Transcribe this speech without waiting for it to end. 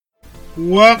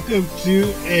Welcome to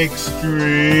ExtremeX.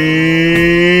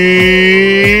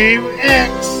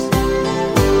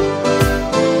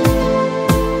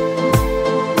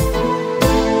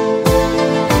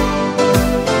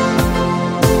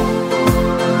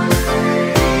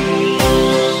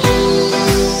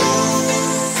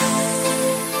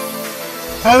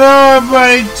 Hello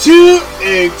everybody to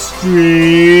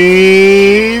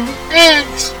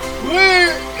ExtremeX,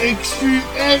 where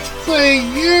ExtremeX play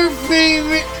your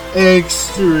favorite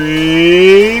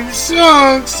extreme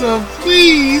songs, so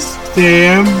please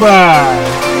stand by.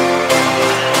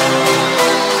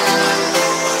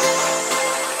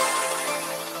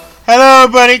 Hello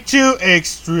everybody to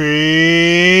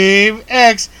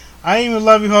ExtremeX. I am your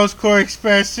lovely host Corey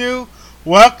Expressu.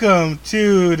 Welcome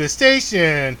to the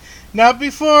station. Now,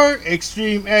 before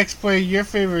ExtremeX play your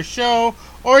favorite show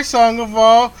or song of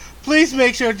all, please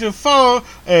make sure to follow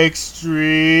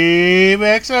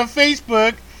ExtremeX on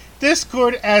Facebook,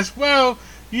 Discord as well.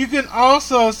 You can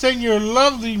also send your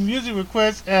lovely music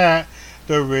requests at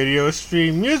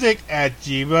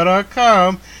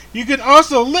thRadiostreammusic@gmail.com. You can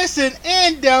also listen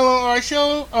and download our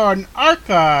show on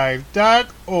archive.org.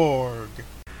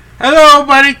 Hello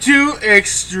everybody to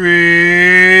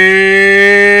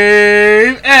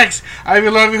ExtremeX. I'm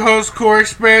your lovely host Corey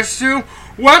Expressu.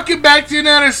 Welcome back to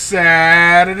another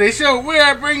Saturday show where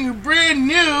I bring you brand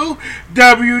new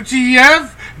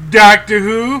WTF, Doctor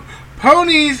Who,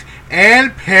 Ponies,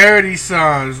 and Parody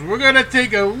songs. We're going to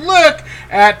take a look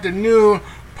at the new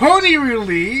Pony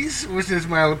release, which is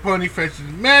My Little Pony Fetches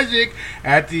Magic,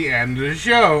 at the end of the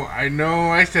show. I know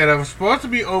I said I was supposed to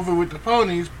be over with the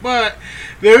ponies, but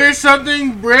there is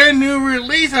something brand new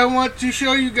release I want to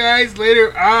show you guys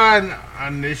later on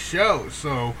this show.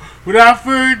 So, without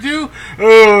further ado,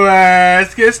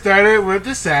 let's get started with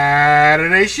the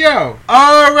Saturday show.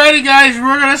 Alrighty guys,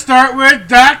 we're going to start with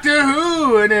Doctor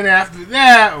Who, and then after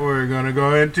that, we're going to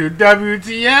go into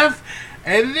WTF,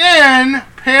 and then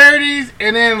Parodies,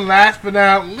 and then last but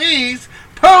not least,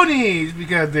 Ponies,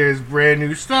 because there's brand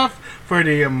new stuff for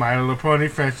the My Little Pony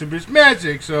Friendship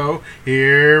Magic. So,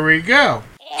 here we go.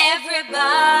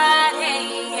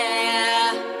 Everybody,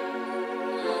 yeah.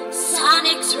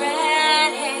 Sonic's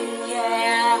ready,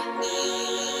 yeah.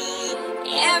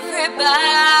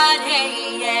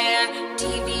 Everybody, yeah.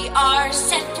 DVR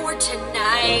set for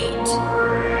tonight.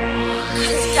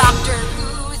 'Cause Doctor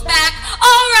Who's back,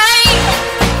 alright.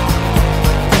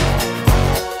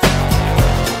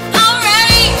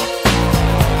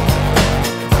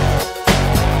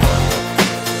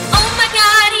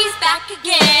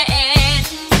 Again,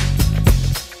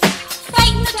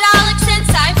 fighting the Daleks and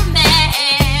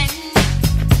Cybermen,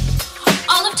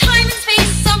 all of time and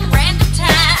space, some random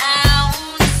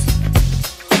towns.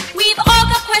 We've all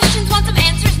got questions, want some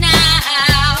answers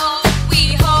now.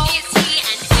 We hope. Is he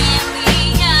an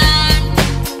alien?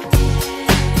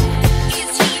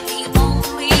 Is he the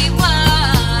only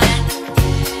one?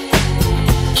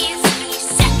 Is he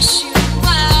sexual?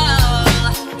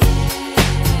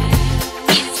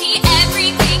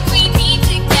 Everything we need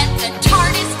to get the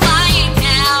TARDIS flying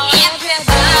now.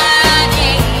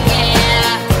 Everybody, yeah.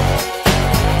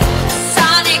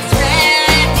 Sonic's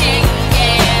ready,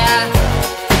 yeah.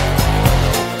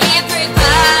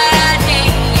 Everybody,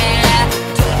 yeah.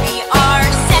 DVR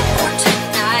set for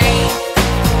tonight.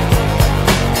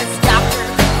 'Cause Doctor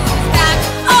Who's back,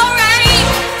 alright.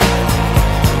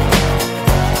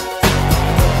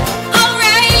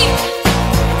 Alright.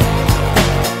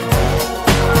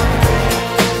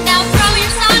 Now throw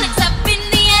your Sonics up in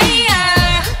the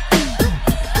air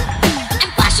and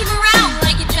flash them around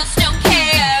like you just don't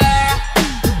care.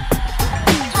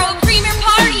 Throw a premier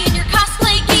party in your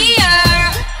cosplay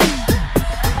gear,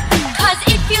 'cause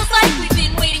it feels like we've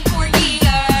been waiting for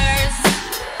years.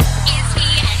 Is he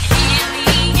an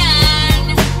alien?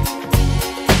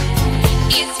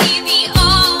 Is he the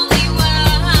only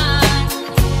one?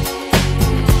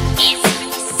 Is he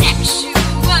sexual?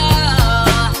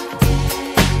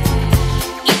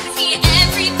 Is he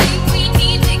everything we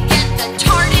need to get the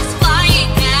TARDIS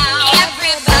flying now?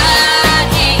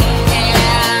 Everybody,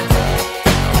 yeah.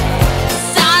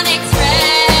 Sonic's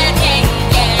ready,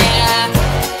 yeah.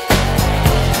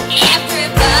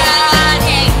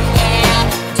 Everybody, yeah.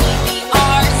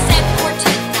 DVR set for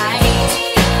tonight.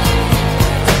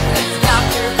 'Cause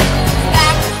Doctor Who's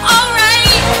back,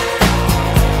 alright.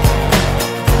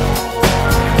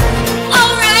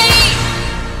 Alright.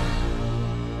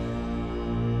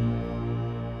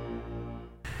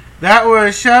 That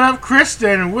was Shut Up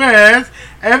Kristen with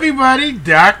Everybody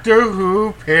Doctor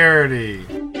Who Parody.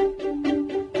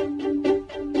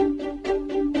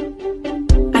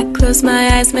 I close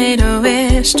my eyes, made a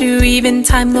wish. Do even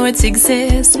Time Lords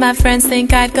exist? My friends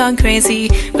think I've gone crazy,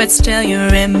 but still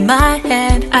you're in my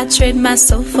head. I trade my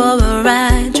soul for a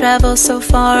ride, travel so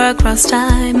far across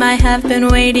time. I have been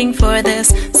waiting for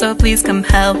this, so please come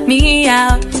help me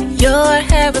out. Your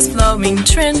hair was flowing,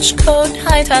 trench coat,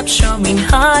 high top showing,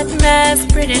 hot mess,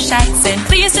 British accent.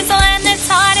 Please just land the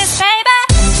TARDIS, baby.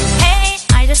 Hey,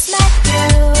 I just met you,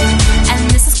 and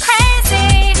this is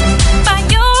crazy, but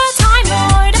you're a Time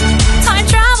Lord. Time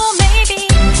travel, maybe.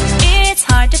 It's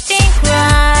hard to think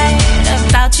right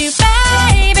about you,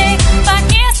 baby, but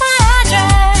here's my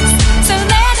address, so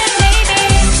let it maybe.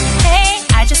 Hey,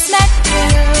 I just met you,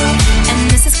 and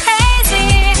this is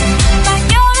crazy, but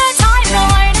you're a Time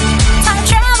Lord. Time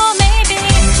travel, maybe,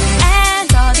 and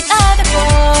all the other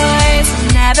boys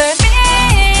will never be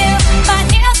you, but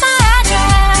here's my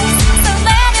address, so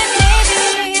let it maybe.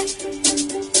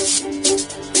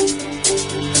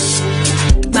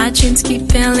 My dreams keep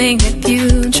filling with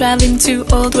you, traveling to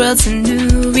old worlds and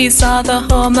new. We saw the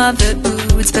home of the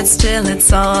Oods, but still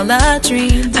it's all a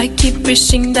dream. I keep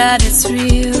wishing that it's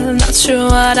real, not sure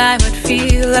what I would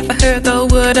feel if I heard the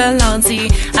word Alonzi.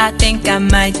 I think I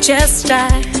might just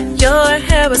die. Your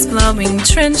hair was blowing,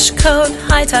 trench coat,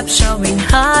 high top showing,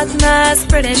 hot mess,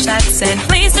 British accent.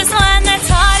 Please just land that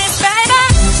TARDIS, baby.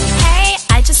 Hey,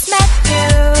 I just met you,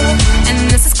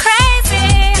 and this is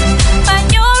crazy, but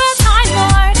you're a Time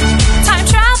Lord. Time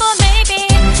travel, maybe.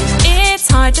 It's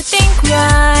hard to think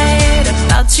right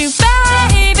about you,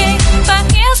 baby, but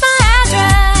here's my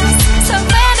address, so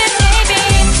let it maybe.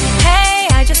 Hey,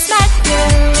 I just met you,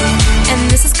 and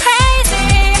this is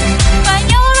crazy, but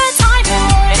you're a Time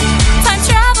Lord. Time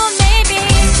travel, maybe,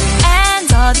 and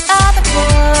all the other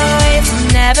boys will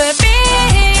never be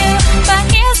you, but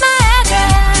here's my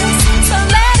address, so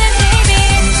let it maybe.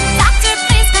 Doctor,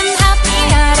 please come help me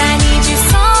out. I need you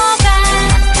so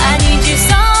bad. I need you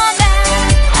so bad.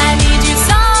 I need you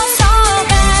so, so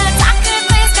bad. Doctor,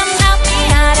 please come help me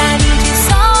out. I need you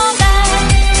so bad,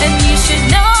 and you should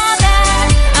know that.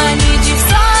 I need you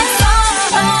so, so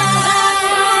bad.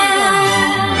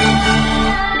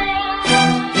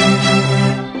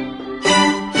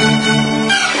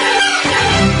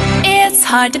 It's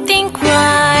hard to think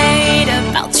right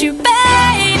about you,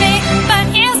 baby, but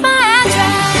here's my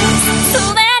address, so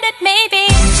let it maybe.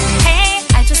 Hey,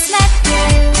 I just met you,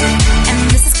 and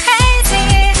this is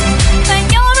crazy, but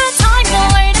you're a Time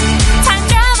Lord. Time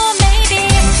travel, maybe,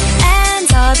 and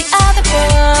all the other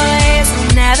boys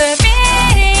will never be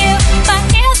you, but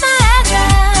here's my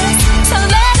address, so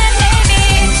let it maybe.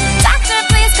 Doctor,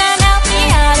 please come help me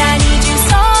out. I need you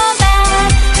so bad.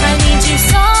 I need you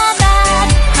so bad.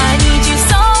 I need you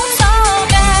so, so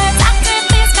bad. Doctor,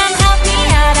 please come help me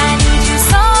out. I need you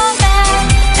so bad,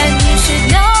 and you should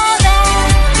know that.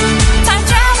 Time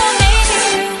travel,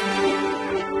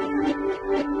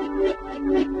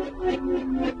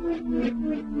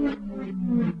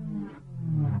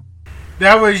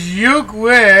 That was Uke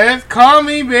with Call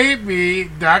Me Baby,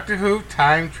 Doctor Who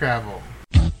Time Travel.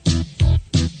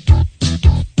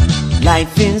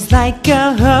 Life is like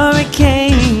a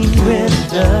hurricane with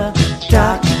the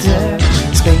doctor.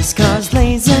 Space cars,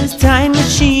 lasers, time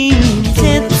machines.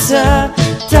 It's a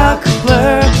dark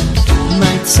blur.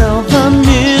 Might solve a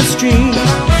mystery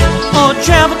or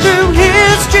travel through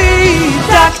history.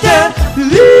 Doctor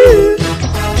Who.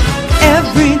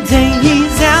 Every day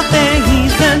he's out there,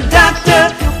 he's the Doctor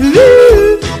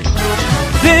Who.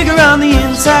 Figure on the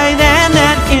inside and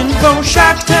that info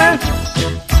shocked her.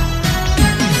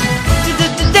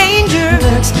 Danger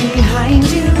lurks behind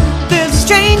you. There's a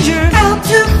stranger out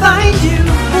to find you.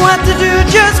 What to do?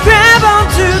 Just grab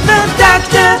onto the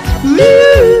Doctor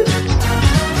Who.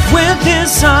 With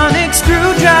his sonic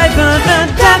screwdriver, the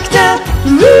Doctor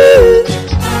Who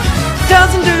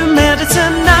doesn't do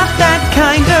medicine, not that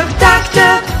kind of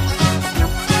doctor.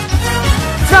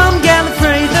 From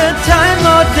Gallifrey, the Time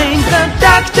Lord named the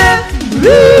Doctor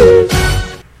Who.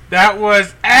 That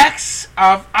was X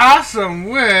of Awesome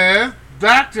with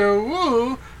Dr.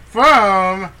 Wu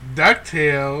from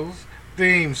DuckTales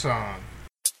theme song.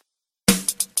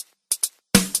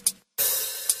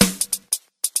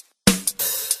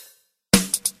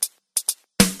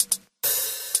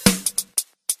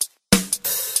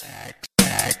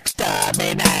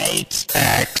 Exterminate!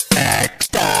 Exterminate!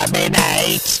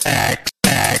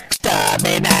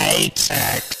 Exterminate!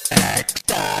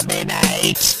 Exterminate!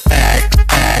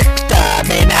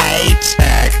 Exterminate!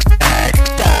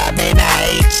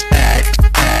 Exterminate!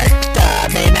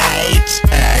 Exterminate!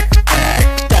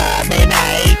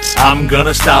 Exterminate! I'm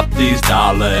gonna stop these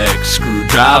Daleks,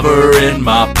 screwdriver in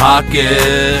my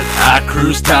pocket. I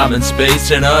cruise time and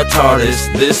space in a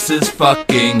TARDIS, this is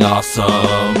fucking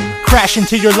awesome. Crash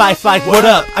into your life like, what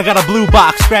up? I got a blue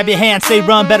box, grab your hand, say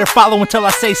run, better follow until I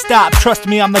say stop. Trust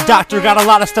me, I'm the doctor, got a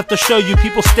lot of stuff to show you.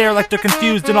 People stare like they're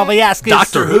confused and all they ask is,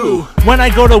 Doctor who? When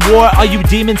I go to war, all you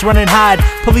demons run and hide.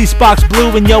 Police box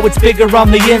blue and yo, it's bigger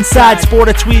on the inside. Sport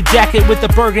a tweed jacket with a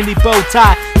burgundy bow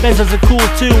tie. Bezos are cool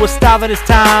too, a style that is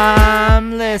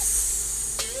timeless.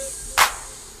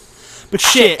 But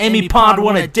shit, Amy Pond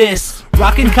wanna diss.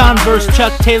 Rockin' Converse,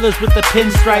 Chuck Taylors with the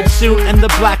pinstripe suit and the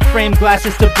black frame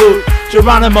glasses to boot.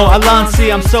 Geronimo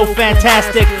Alonsi, I'm so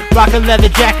fantastic. Rock a leather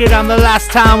jacket, I'm the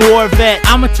last time war vet.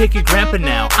 I'ma take your grandpa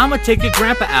now, I'ma take your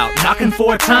grandpa out. Knocking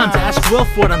 4 times, ask Wilf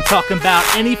what I'm talking about.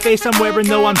 Any face I'm wearing,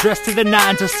 though I'm dressed to the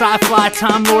nines. A sci-fi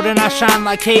Time Lord and I shine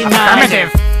like K9.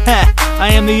 Affirmative. I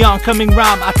am the oncoming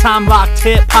rhyme, I time-locked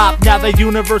hip-hop, now the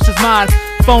universe is mine.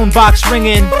 Phone box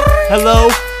ringing, hello?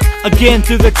 Again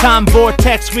through the time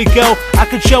vortex we go. I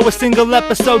could show a single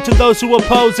episode to those who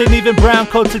oppose, and even brown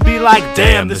coats would be like,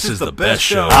 damn, this is the best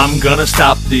show. I'm gonna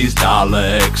stop these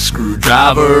Daleks,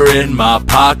 screwdriver in my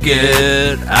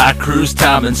pocket. I cruise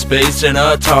time and space in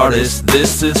a TARDIS,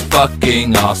 this is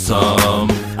fucking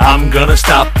awesome. I'm gonna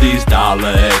stop these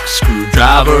Daleks,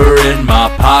 screwdriver in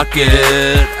my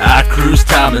pocket. I cruise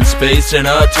time and space in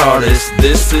a TARDIS,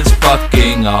 this is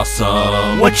fucking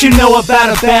awesome. What you know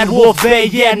about a bad wolf, eh?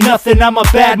 Yeah, nothing, I'm a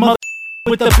bad mother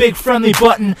with a big friendly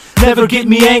button. Never get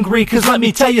me angry, cause let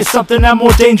me tell you something, I'm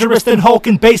more dangerous than Hulk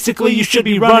and basically you should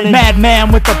be running.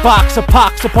 Madman with the box of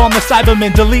pox upon the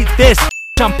Cybermen, delete this.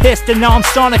 I'm pissed and now I'm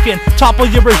sonicking. Topple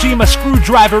your regime, a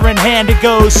screwdriver in hand it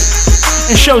goes,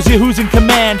 and shows you who's in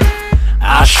command.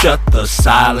 I shut the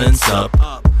silence up,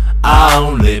 I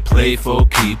only play for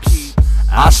keeps.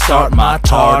 I start my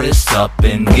TARDIS up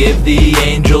and give the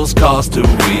angels cause to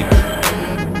weep.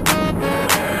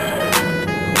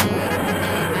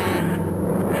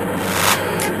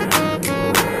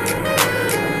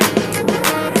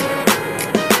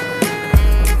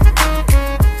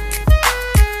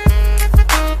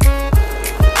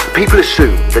 People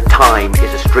assume that time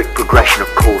is a strict progression of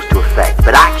cause to effect,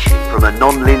 but actually, from a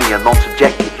non-linear,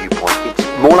 non-subjective viewpoint,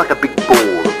 it's more like a big ball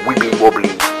of wibbly-wobbly,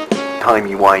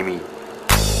 timey-wimey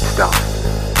stuff.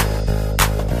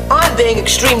 I'm being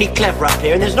extremely clever up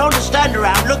here, and there's no one to stand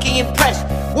around looking impressed.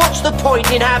 What's the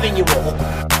point in having you all?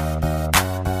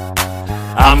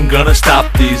 I'm gonna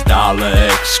stop these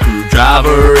Daleks,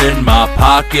 screwdriver in my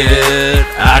pocket.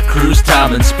 I cruise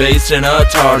time and space in a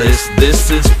TARDIS,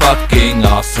 this is fucking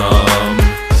awesome.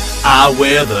 I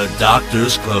wear the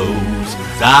doctor's clothes,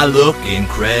 I look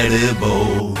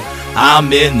incredible.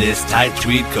 I'm in this tight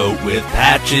tweed coat with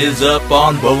patches up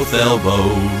on both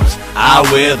elbows. I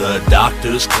wear the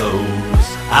doctor's clothes,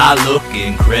 I look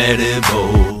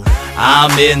incredible.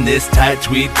 I'm in this tight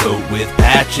tweed coat with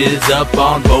patches up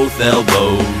on both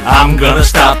elbows. I'm gonna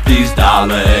stop these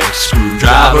Daleks,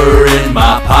 screwdriver in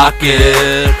my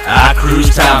pocket. I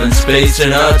cruise time and space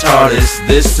in a TARDIS,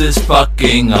 this is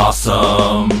fucking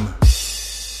awesome.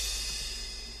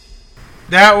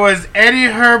 That was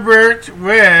Eddie Herbert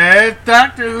with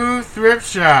Doctor Who Thrift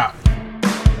Shop.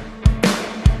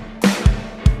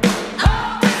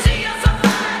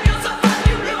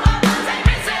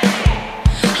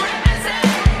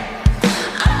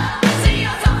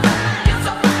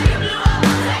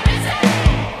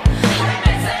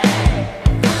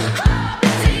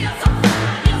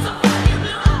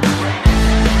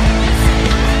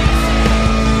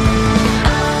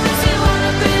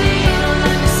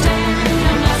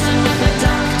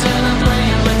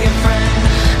 With your friend,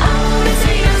 I wanna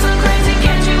see you so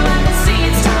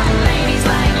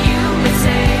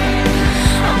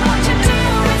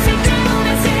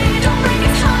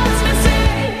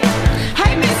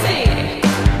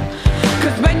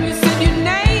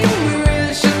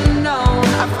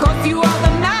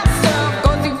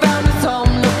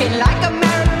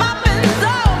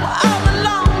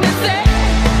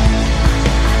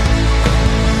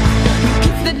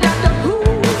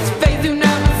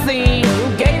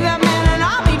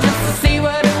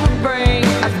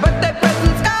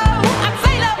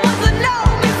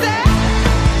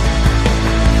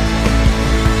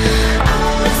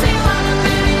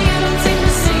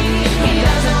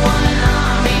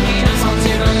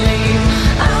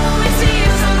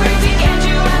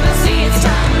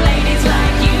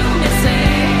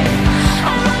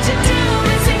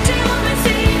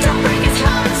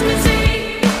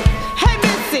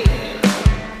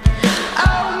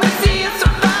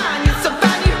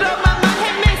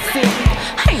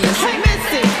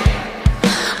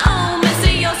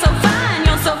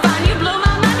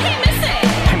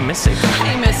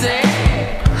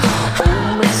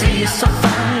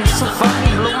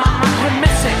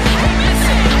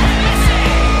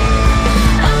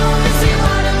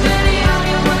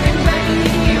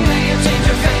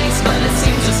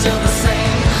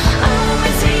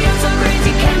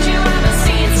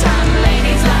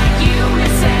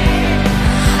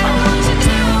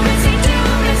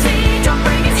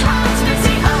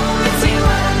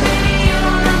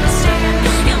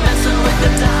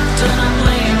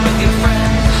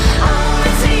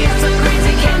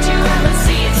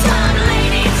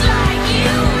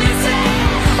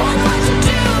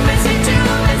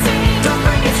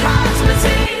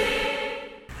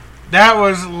That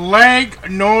was Leg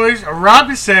Noise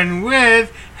Robinson with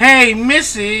Hey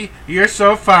Missy, You're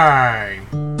So Fine.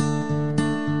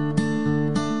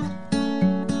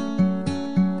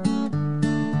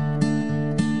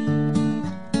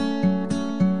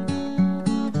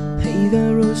 Hey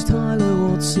there, Rose Tyler,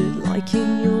 what's it like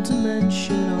in your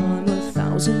dimension? I'm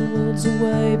 1,000 worlds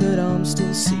away, but I'm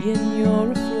still seeing your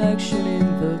reflection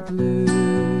in the blue.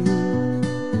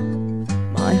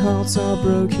 My hearts are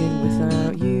broken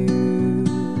without you,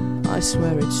 I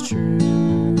swear it's true.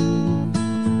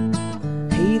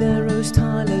 Hey there, Rose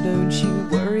Tyler, don't you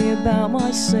worry about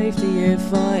my safety.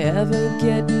 If I ever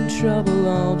get in trouble,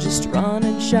 I'll just run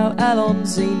and shout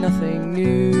Alonzi, nothing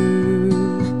new.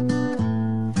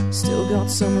 Still got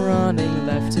some running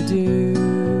left to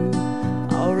do,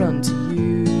 I'll run to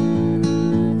you.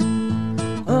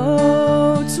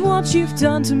 Oh, it's what you've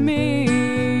done to me,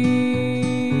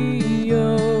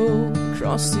 oh,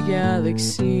 across the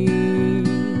galaxies.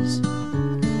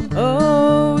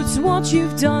 Oh, it's what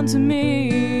you've done to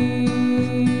me,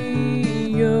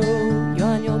 oh, you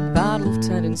and your battle of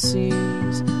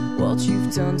tendencies, what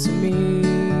you've done to me.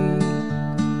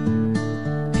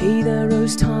 Hey there,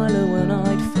 Rose Tyler, when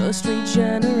I'd first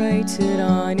regenerated,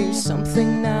 I knew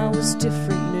something now was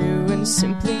different, new and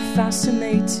simply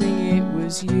fascinating. It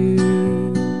was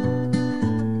you.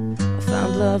 I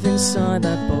found love inside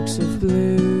that box of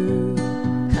blue,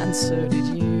 and so did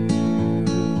you.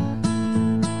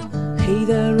 Hey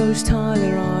there, Rose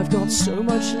Tyler, I've got so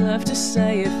much left to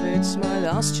say. If it's my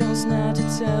last chance now to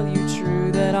tell you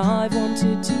true, that I've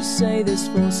wanted to say this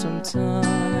for some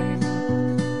time.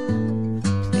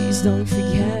 Please don't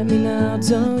forget me now,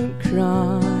 don't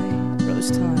cry,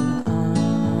 Rose Tyler,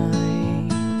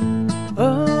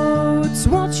 oh, it's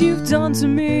what you've done to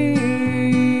me,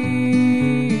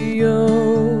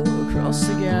 oh, across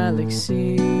the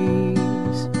galaxies.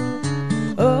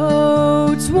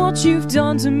 Oh, it's what you've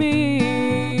done to me,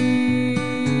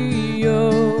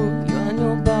 oh, you and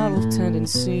your battle of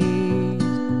tendencies.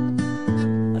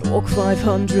 Walk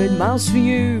 500 miles for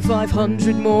you,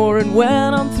 500 more, and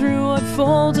when I'm through I'd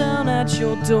fall down at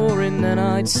your door and then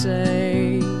I'd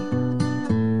say,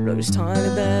 Rose Tyler,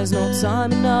 there's not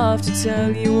time enough to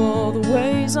tell you all the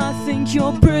ways I think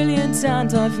you're brilliant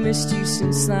and I've missed you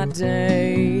since that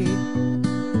day.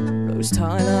 Rose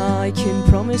Tyler, I can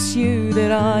promise you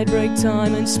that I'd break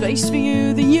time and space for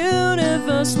you. The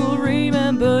universe will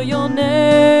remember your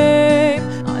name.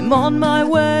 I'm on my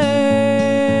way.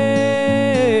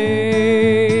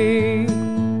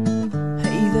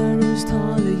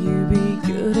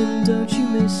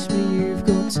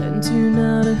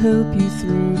 Now to help you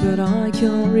through, but I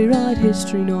can't rewrite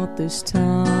history, not this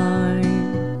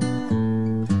time.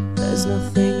 There's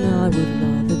nothing I would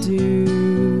rather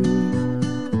do,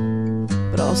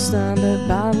 but I'll stand at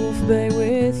Battle for Bay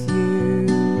with you.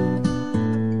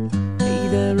 Hey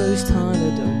there, Rose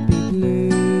Tyler, don't be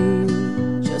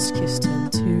blue, just kiss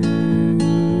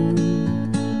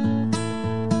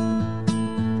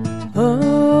 10-2.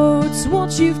 Oh, it's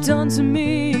what you've done to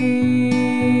me,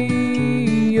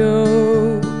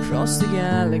 oh, across the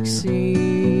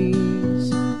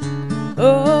galaxies.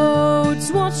 Oh,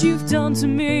 it's what you've done to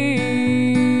me,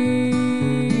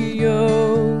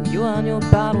 oh, you and your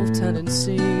battle of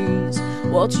tendencies,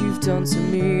 what you've done to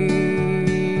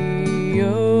me,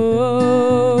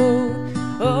 oh,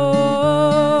 oh,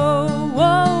 oh,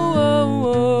 oh,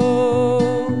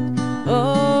 oh, oh,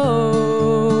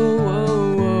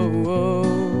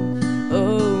 oh,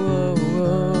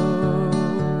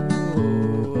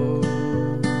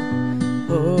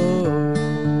 oh.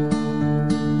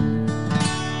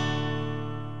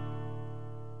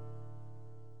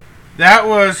 That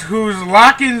was Who's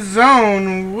Locking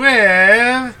Zone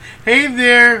with Hey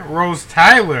There, Rose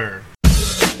Tyler.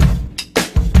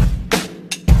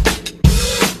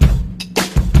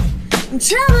 I'm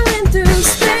traveling through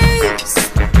space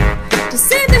to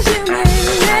save the human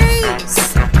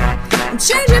race. I'm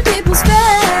changing people's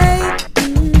fate.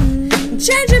 I'm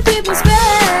changing people's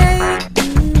fate.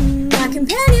 My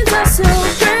companions are so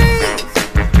brave.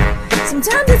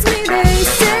 Sometimes it's me they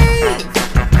save.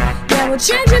 Yeah, we're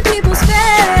changing people's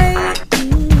fate.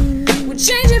 We're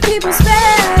changing people's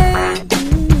fate.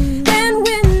 And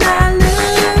we're not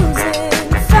losing,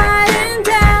 fighting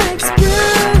down,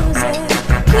 bruising.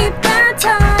 Keep our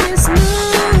tires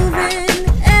moving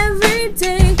every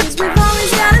day, 'cause we've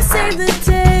always gotta save the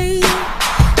day.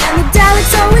 And the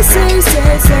Daleks always say,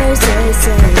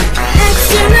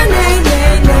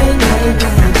 exterminate,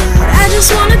 but I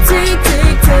just wanna take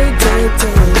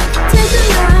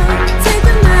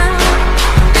them out,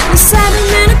 and the 7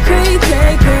 minute crate,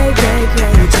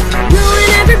 trying to ruin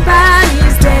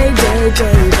everybody's day,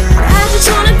 but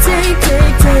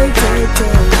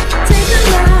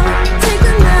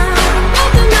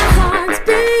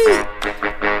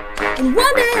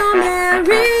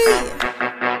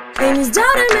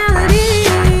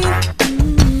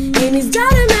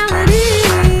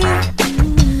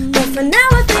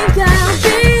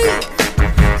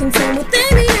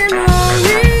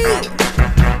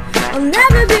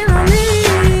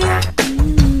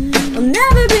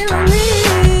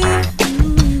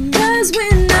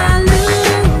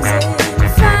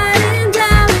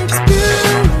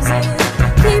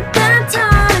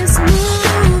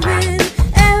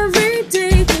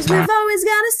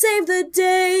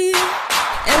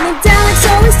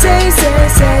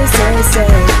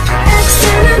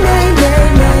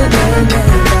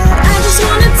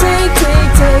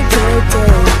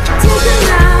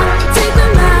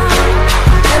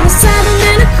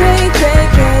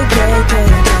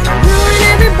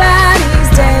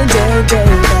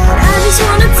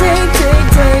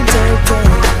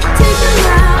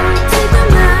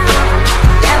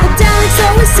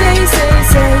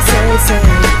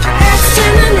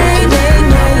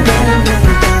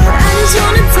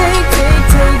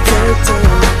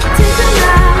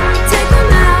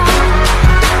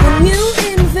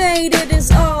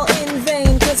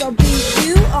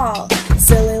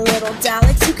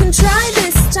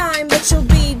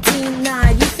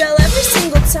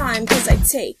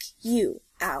take you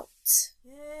out.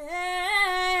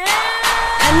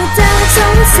 And the dogs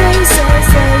always say,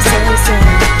 exterminate,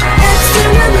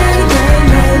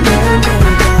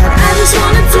 I just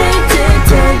wanna take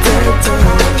them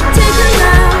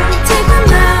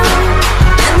out,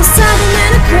 and the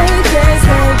Cybermen are cray,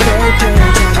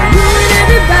 ruin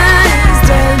everybody's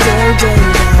day.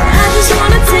 I just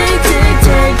wanna take them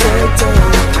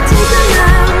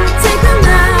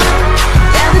out,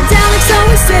 yeah, the Daleks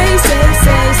always say, exterminate,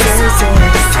 I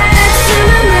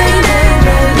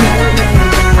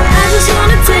just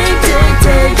wanna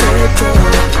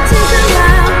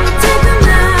take them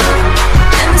out,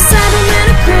 and the Cybermen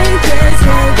are cray,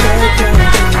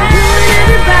 ruin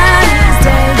everybody's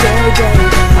day.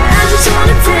 I just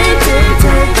wanna take them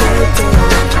out.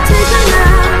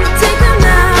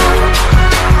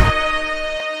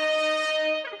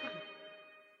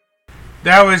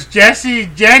 That was Jesse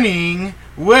Jennings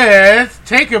with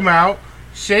Take 'Em Out,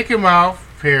 Shake 'Em Out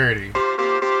parody.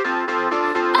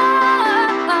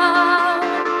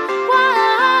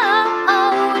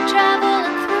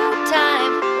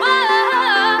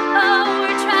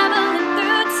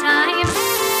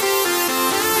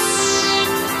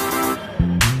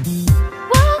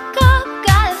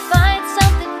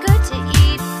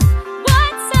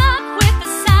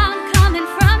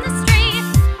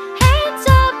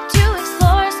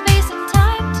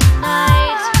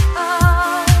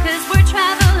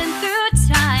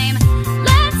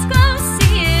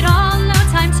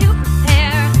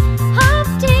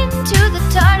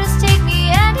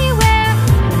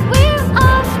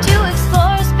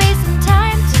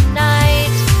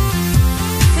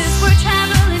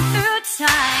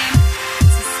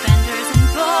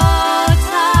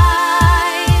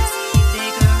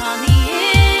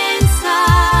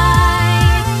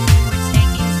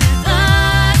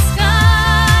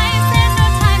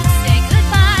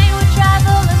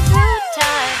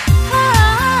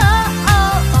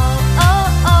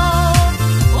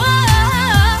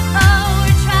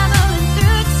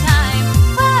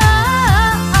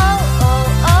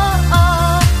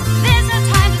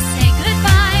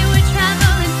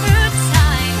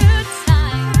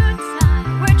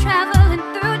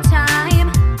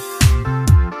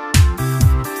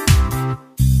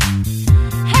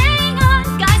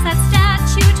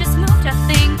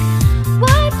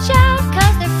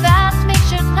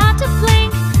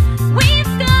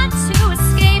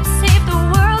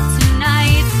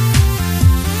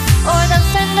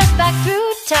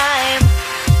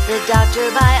 Doctor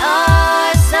by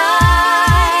our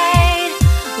side,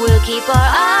 we'll keep our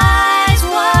eyes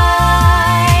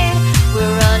wide.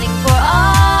 We're running for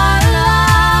our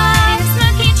lives.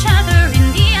 Look each other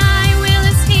in the eye. We'll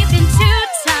escape into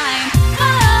time.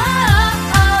 Oh,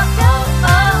 oh, oh,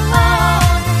 oh, oh,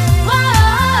 oh,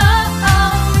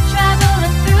 oh, we're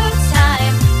traveling through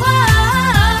time. Oh,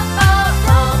 oh,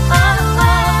 oh, oh,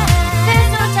 oh,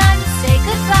 there's no time to say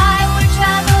goodbye. We're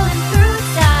traveling through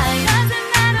time. Doesn't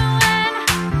matter when,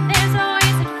 there's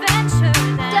always adventure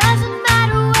there. Doesn't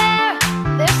matter when,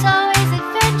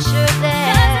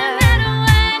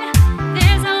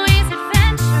 there's always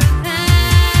adventure there.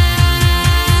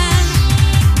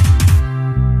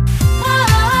 Whoa,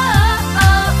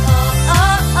 oh, oh,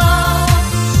 oh, oh.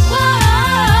 Whoa,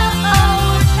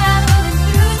 we're traveling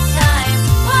through time.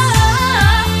 Whoa,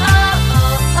 oh,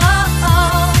 oh,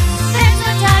 oh. There's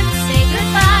no time to say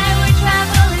goodbye. We're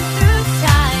traveling through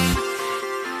time.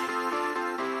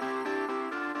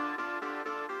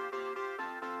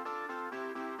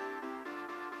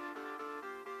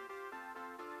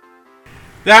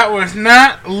 That was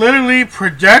Not Literally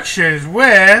Productions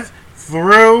with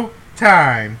Through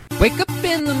Time. Wake up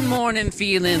in the morning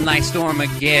feeling like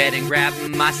Stormageddon,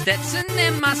 grabbing my Stetson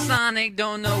and my Sonic,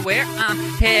 don't know where I'm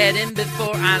heading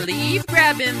before I leave,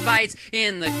 grabbing bites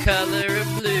in the color of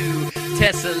blue.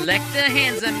 Tesselecta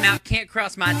hands them out, can't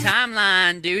cross my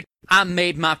timeline, dude. I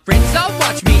made my friends all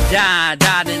watch me die,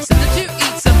 died and sent them to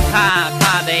eat some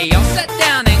pie. They all sat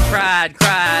down and cried.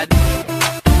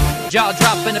 Jaw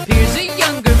dropping appears a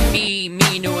younger me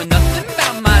knowing nothing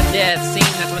about my death scene.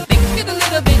 That's when things get a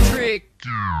little bit tricky.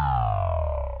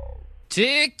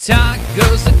 Tick tock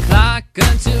goes the clock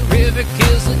until River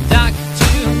kills the doc.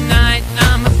 Tonight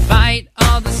I'ma fight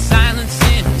all the silence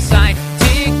in sight.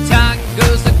 Tick tock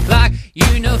goes the clock,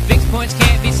 you know fixed points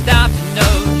can't be stopped. No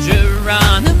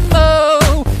Geronimo.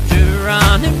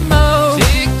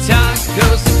 Tick tock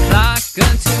goes the clock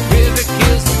until River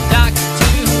kills the doc.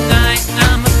 Tonight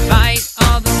I'ma fight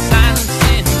all the silence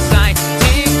in sight.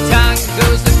 Tick tock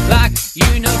goes the clock,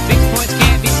 you know fixed points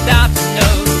can't be stopped. No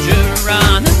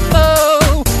Geronimo.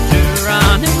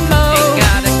 Ain't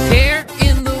got a care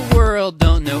in the world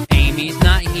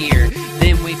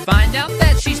find out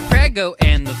that she's preggo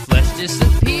and the flesh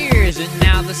disappears. And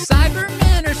now the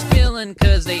Cybermen are spilling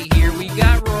cause they hear we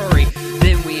got Rory.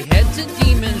 Then we head to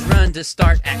Demon's Run to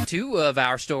start Act 2 of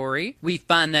our story. We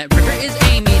find that River is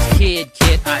Amy's kid.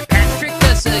 Kit, I parents tricked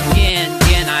us again.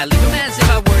 I leave him as if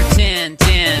I were 10.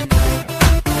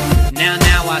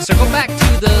 Now I circle back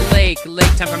to the lake.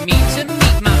 Time for me to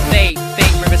meet my fate.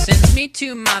 River sends me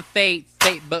to my fate.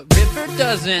 But River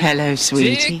doesn't. Hello,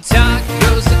 sweetie. Tick-tock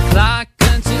goes the clock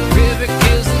until River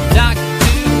kills the doc.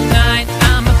 Tonight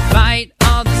I'ma fight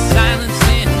all the silence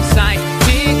inside.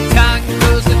 Tick-tock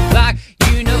goes the clock.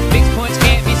 You know fixed points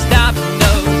can't be stopped.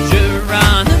 No,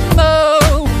 Geronimo.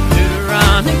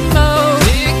 Tick-tock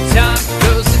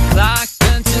goes the clock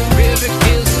until River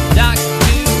kills the doc.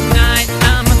 Tonight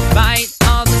I'ma fight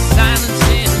all the silence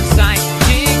inside.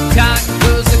 Tick-tock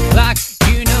goes the clock.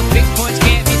 You know fixed points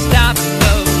can't be stopped.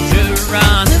 No,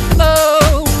 Geronimo.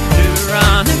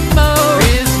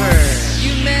 River,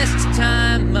 you messed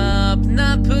time up,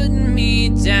 not putting me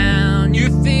down. You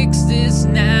fix this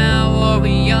now or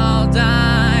we all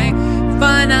die.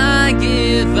 Fine, I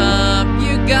give up,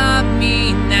 you got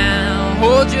me now.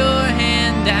 Hold your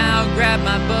hand out, grab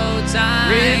my bow tie.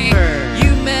 River,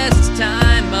 you messed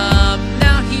time up,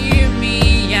 now hear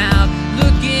me out.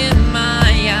 Look in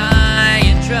my eye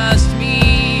and trust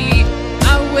me.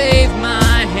 I wave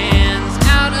my hands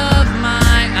out of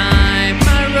my eye,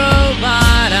 my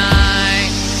robot eye.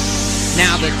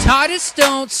 Now the TARDIS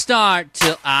don't start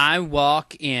till I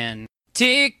walk in.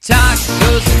 Tick-tock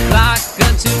goes the clock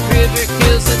until River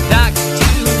kills the doc.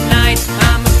 Tonight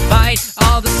I'ma fight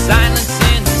all the silence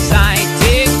inside.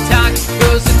 Tick-tock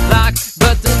goes the clock,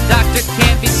 but the doctor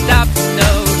can't be stopped.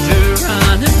 No,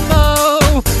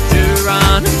 Geronimo.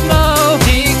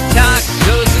 Tick-tock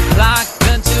goes the clock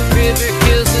until River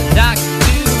kills the doc.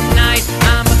 Tonight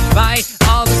I'ma fight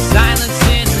all the silence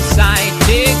inside.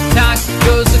 Tick-tock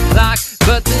goes the clock,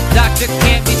 but the doctor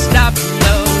can't be stopped.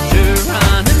 No,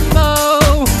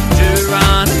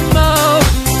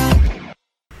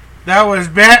 That was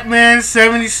Batman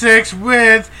 76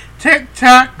 with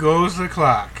Tick-Tock Goes the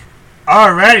Clock.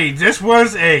 Alrighty, this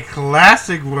was a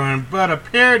classic one, but a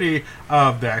parody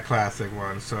of that classic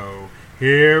one. So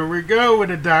here we go with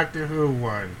the Doctor Who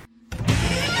one.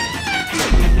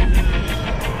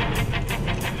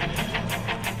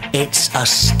 It's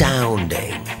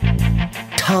astounding.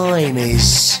 Time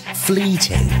is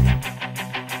fleeting.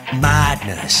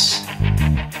 Madness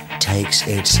takes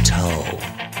its toll.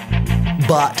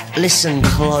 But listen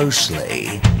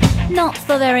closely. Not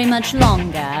for very much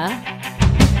longer.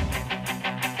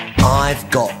 I've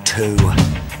got to.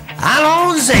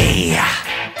 Allons-y!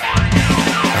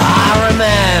 I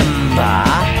remember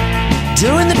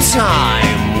doing the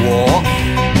time warp,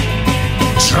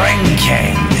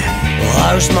 drinking.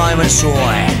 Those moments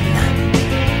when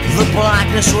the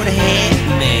blackness would hit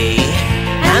me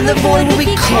and the void would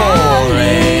be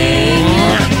calling.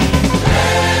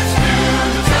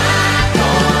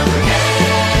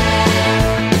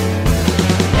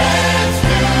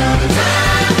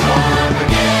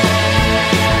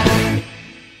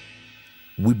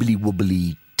 Wibbly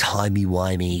wobbly, timey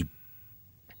wimey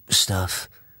stuff.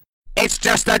 It's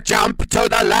just a jump to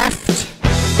the left.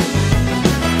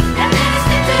 And then a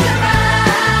step to the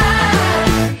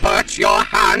right. Put your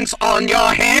hands on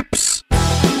your hips.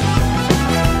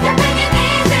 You're bringing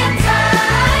these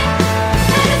inside.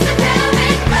 And it's the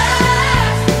pelvic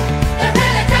thrust that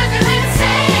really drives you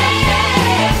insane.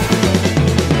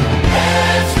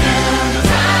 Let's do the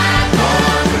time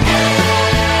warp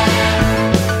again.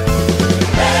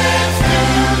 Let's do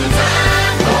the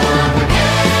time warp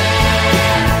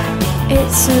again.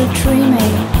 It's so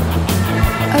dreamy.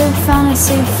 Oh,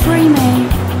 fantasy, free me.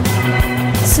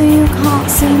 So you can't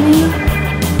see me?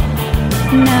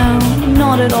 No,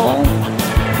 not at all.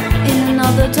 In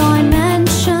another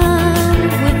dimension,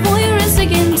 with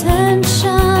voyeuristic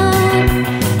intention.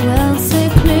 Well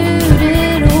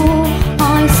secluded, all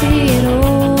I see it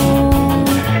all.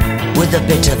 With a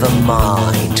bit of a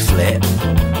mind flip.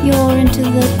 You're into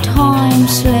the time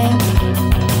slip.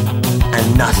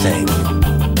 And nothing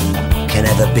can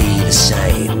ever be the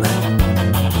same.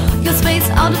 Your space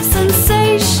out of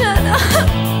sensation.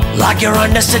 Like you're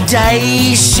under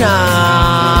sedation. Let's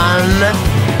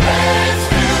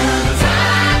do the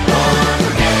time warp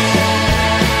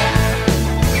again.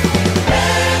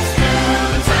 Let's do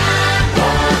the time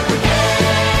warp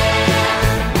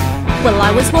again. Well,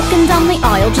 I was walking down the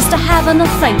aisle just to having a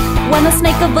think when a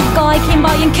snake of a guy came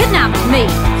by and kidnapped me.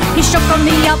 He shook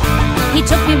me up, he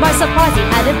took me by surprise. He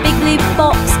had a big blue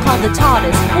box called the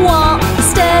TARDIS. What? He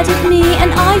stared at me and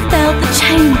I felt the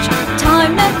change.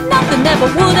 Time meant nothing, never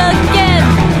would again.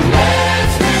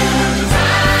 Let's do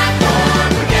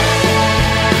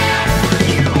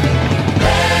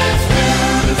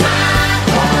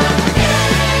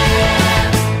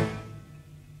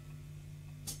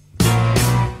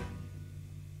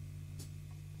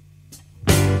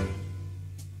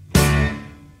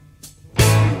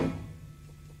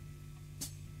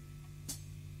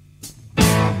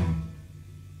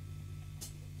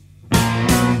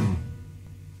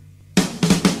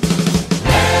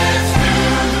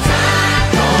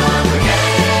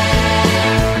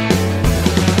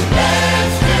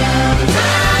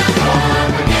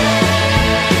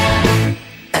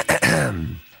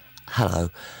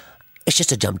It's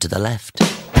just a jump to the left.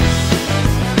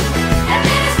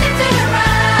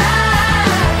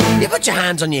 You put your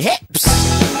hands on your hips.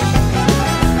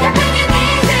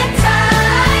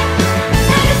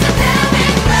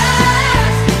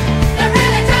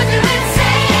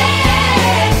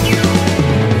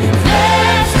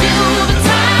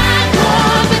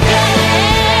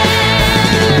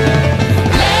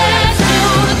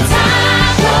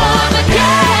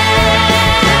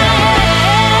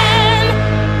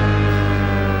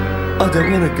 I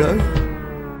don't want to go.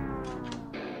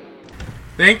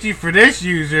 Thank you for this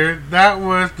user. That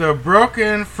was the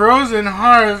Broken Frozen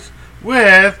Hearts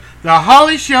with the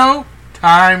Holly Show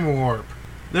Time Warp.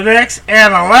 The next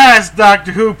and the last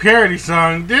Doctor Who parody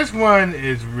song. This one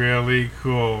is really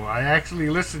cool. I actually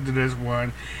listened to this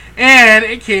one and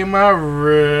it came out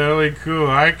really cool.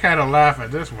 I kind of laugh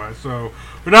at this one. So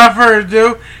without further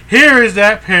ado, here is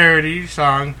that parody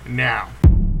song now.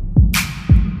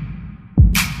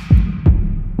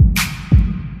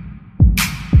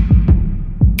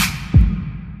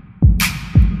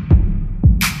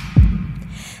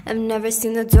 I've never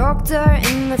seen the Doctor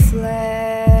in the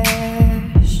flesh.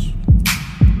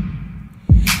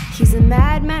 He's a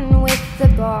madman with the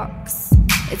box.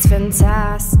 It's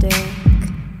fantastic.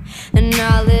 And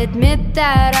I'll admit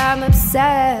that I'm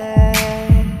obsessed.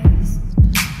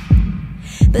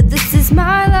 But this is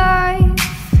my life.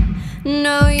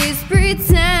 No use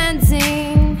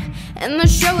pretending. And the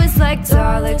show is like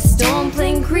Daleks,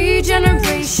 Stormplane,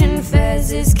 regeneration,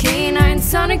 Fezzes, Canine,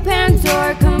 Sonic,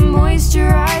 Pandora, come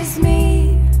moisturize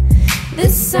me.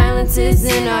 This silence is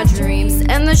in our dreams.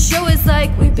 And the show is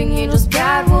like Weeping Angels,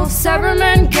 Bad Wolf,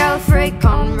 Cybermen, Gallifrey,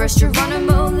 Converse,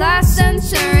 Geronimo, Last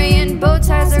Centurion, bow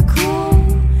ties are cool.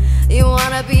 You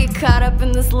wanna be caught up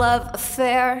in this love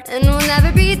affair, and we'll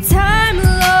never be Time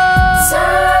Lords.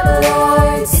 Time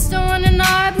Lords. It's the one in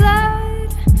our blood.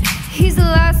 He's the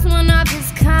last one of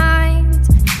his kind.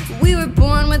 We were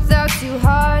born without two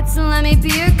hearts, so let me be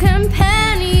your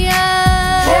companion.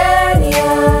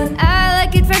 I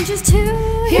like adventures too.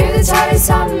 Hear the TARDIS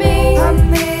on me.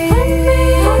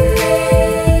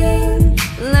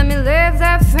 Let me live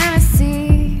that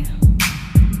fantasy.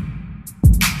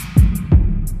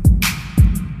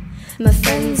 My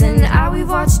friends and I, we've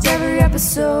watched every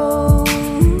episode.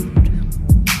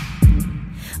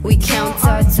 We count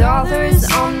our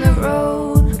dollars on the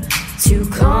road to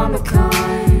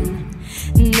Comic-Con.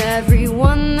 And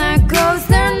everyone that goes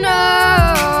there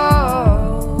knows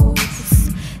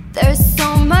there's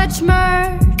so much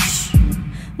merch.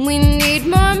 We need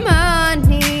more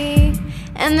money.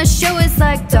 And the show is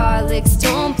like Daleks,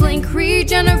 Stormplane,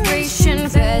 regeneration,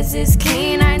 Fezzes,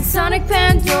 Canine, Sonic,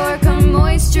 Pandora, come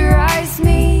moisturize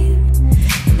me.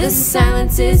 The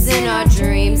silence is in our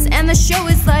dreams. And the show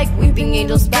is like Weeping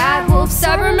Angels, Bad Wolf,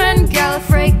 Cybermen,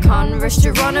 Gallifrey, Converse,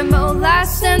 Geronimo,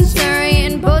 Last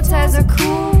Centurion, bow ties are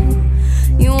cool.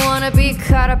 You wanna be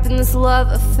caught up in this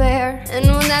love affair, and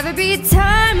we'll never be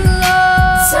Time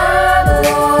Lords. Time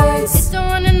Lords. It's the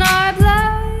one in our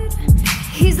blood.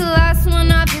 He's the last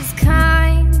one of his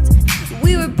kind.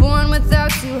 We were born without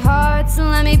two hearts, so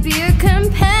let me be your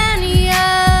companion.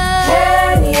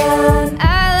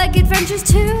 I like adventures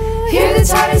too. Hear the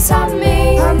TARDIS on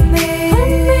me.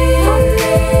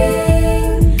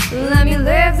 Let me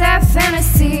live that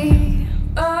fantasy.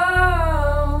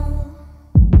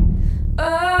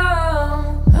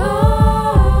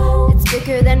 It's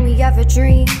bigger than we ever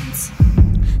dreamed.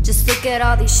 Just look at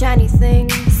all these shiny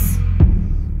things.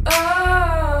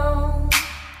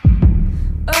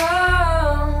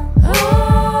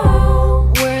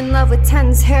 We're in love with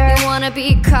Ten's hair. We wanna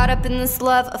be caught up in this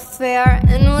love affair,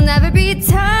 and we'll never be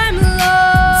Time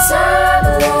Lords.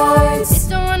 Time Lords. It's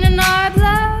the one in our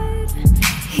blood.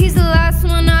 He's the last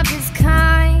one of his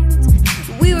kind.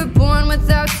 We were born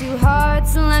without two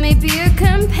hearts, so let me be your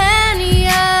companion.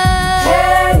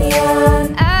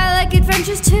 I like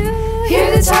adventures too.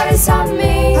 Hear the TARDIS on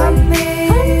me.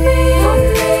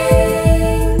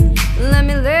 Let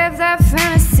me live that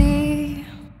fantasy.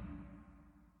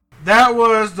 That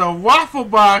was the Waffle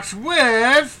Box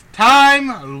with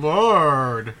Time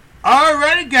Lord.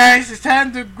 Alrighty guys, it's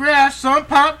time to grab some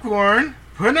popcorn,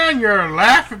 put on your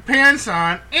laughing pants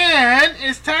on, and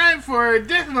it's time for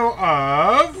additional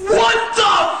of what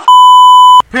the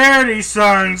parody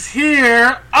songs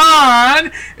here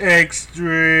on ExtremeX.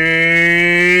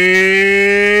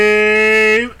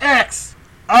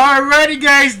 Alrighty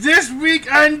guys, this week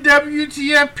on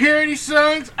WTF Parody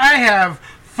Songs, I have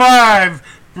 5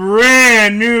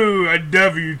 brand new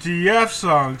WTF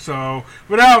songs. So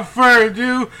without further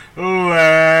ado,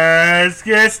 let's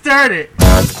get started.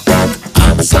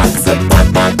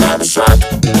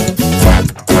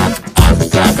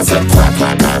 back, I said clap,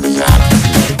 clap, back me up.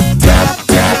 Dab,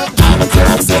 dab, I'm a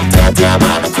crab, I said dab, dab,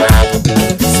 I'm a crab.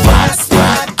 Splat,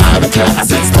 splat, I'm a crab, I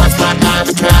said splat, splat, I'm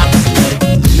a crab.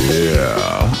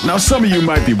 Yeah. Now some of you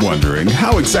might be wondering,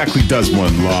 how exactly does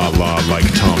one la la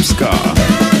like Tom Ska?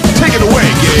 Take it away,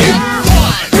 Gabe.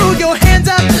 Throw your hands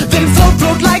up, then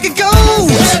float like a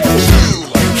ghost.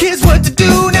 Here's what to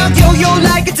do, now yo-yo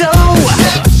like a dough.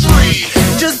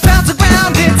 Just bounce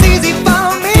around, it's easy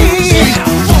for me.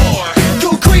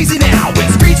 Go crazy now,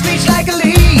 and screech, screech like a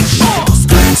leash.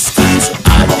 Screech, screech,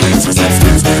 I'm a leech, I said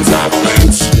screech, screech, I'm a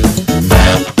leech.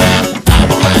 Bam, bam, I'm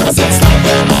a lamb, I said slam,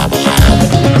 bam, I'm a lamb.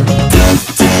 Dip,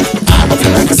 dip, I'm a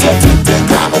drink, I said dip, dip,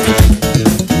 I'm a drink.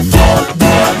 Boy,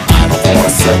 boy, I'm a boy, I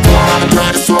said boy, I'm a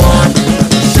dinosaur.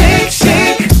 Shake,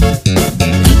 shake,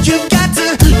 you got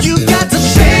to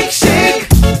shake, shake.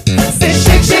 Say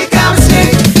shake, shake, I'm a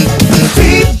snake.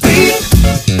 Beep, beep,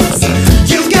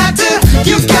 you got to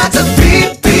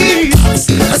beep, beep. I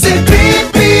said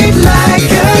beep, beep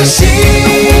like a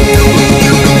sheep.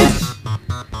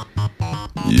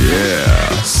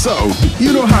 Yeah. So,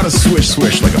 you know how to swish,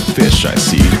 swish like a fish, I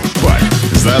see. But,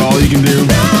 is that all you can do?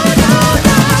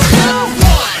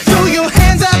 Throw your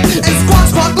hands up and squawk,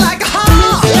 squawk like a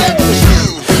hawk.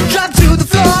 Drop to the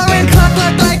floor and cluck,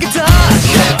 cluck like a duck.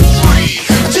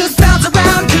 Just bounce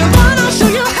around, come on, I'll show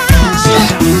you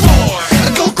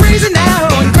how. Go crazy now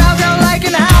and growl, growl like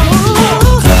an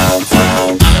owl. Growl,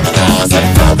 growl, I'm an owl, I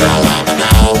said growl, growl, I'm an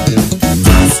owl.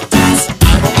 Dance, dance,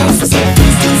 I'm a mouse, I said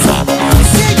dance, dance, I'm a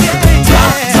mouse.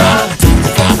 Drop, drop, do the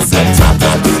flop, I said drop,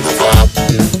 drop, do the flop.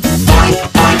 Boink,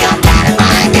 boink, I'm bad at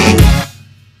rhyming.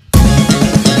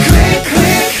 Click,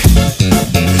 click,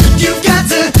 you got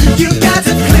to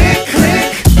click, click.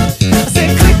 I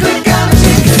said click, click, I'm a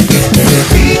chick.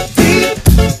 Beep, beep,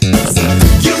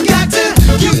 you got to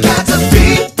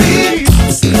beep, beep. I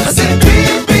said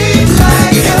beep, beep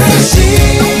like a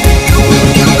sheep.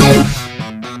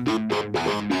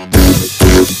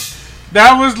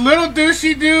 That was Little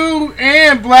Douchey Doo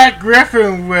and Black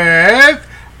Griffin with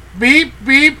Beep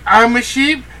Beep, I'm a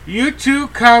Sheep,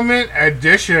 YouTube Comment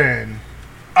Edition.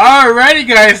 Alrighty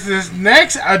guys, this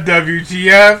next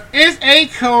WTF is a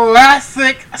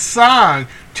classic song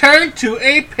turned to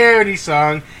a parody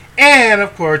song and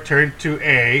of course turned to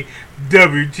a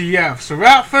WTF. So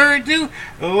without further ado,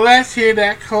 let's hear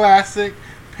that classic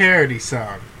parody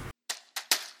song.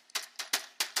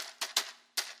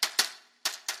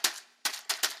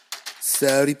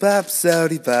 Sody pop, oh,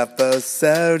 sody, pop, oh,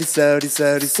 sody pop,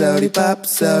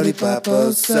 sody pop,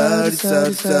 oh, sody pop,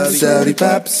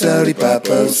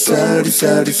 oh,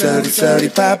 sody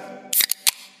pop.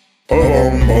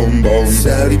 Boom, boom, boom.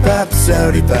 Sody pop, oh,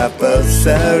 sody pop, oh,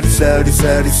 sody pop,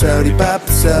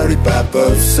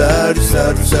 oh, sody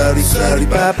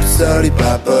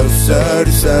pop, oh,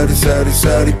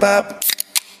 sody pop.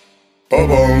 Boom,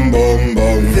 boom, boom,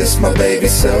 boom. This my baby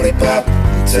sody pop.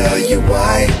 Tell you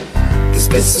why. This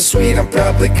bit's so sweet, I'm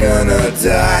probably gonna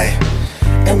die.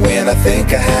 And when I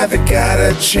think I haven't got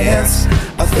a chance,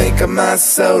 I think of my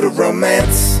soda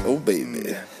romance. Oh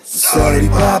baby. Sody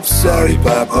pop, oh, sorry,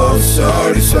 pop, oh,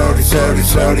 sody pop, oh,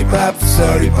 sody pop,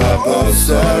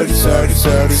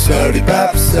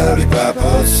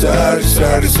 oh,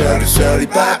 sody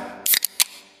pop.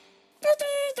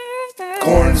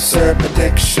 Corn syrup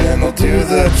addiction will do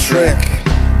the trick.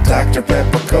 Dr.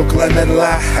 Pepper, Coke, lemon,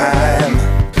 lime.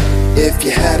 If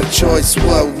you had a choice,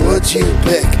 what would you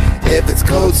pick? If it's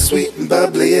cold, sweet, and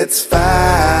bubbly, it's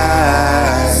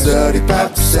fine. Sody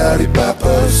pop, oh, sody pop,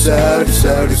 oh, sody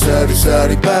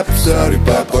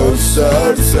pop, oh,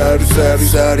 sody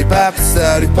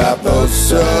pop, oh,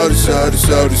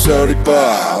 sody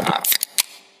pop.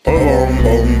 Boom,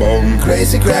 boom, boom.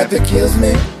 Crazy gravity kills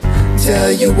me.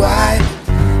 Tell you why.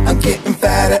 I'm getting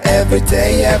fatter every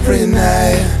day, every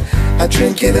night. I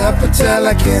drink it up until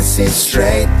I can't see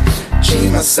straight. Gee,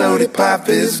 my sody pop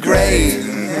is great.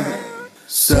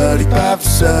 Sody pop, oh,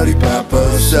 sody pop,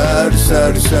 oh, sody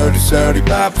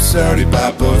pop, oh, sody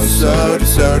pop, oh, sody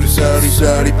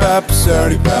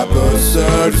pop, oh,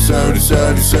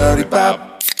 sody pop.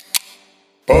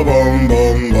 Boom, boom,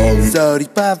 boom, boom. Sody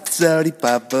pop, oh, sody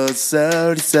pop, oh,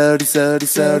 sody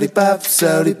pop, oh,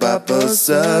 sody pop, oh,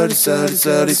 sody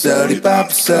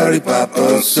pop,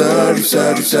 oh,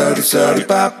 sody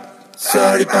pop,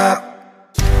 sody pop.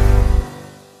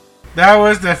 That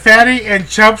was the Fatty and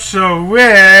Chump Show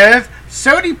with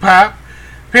Sody Pop,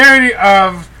 parody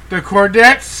of the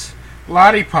Chordettes'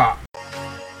 Lollipop.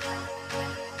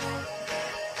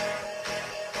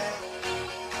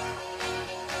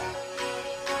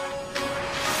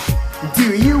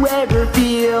 Do you ever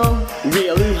feel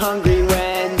really hungry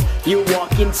when you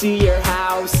walk into your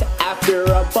house after after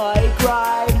a bike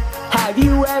ride. Have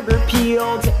you ever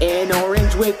peeled an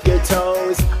orange with your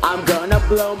toes? I'm gonna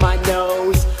blow my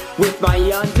nose with my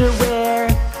underwear.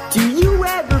 Do you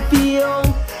ever feel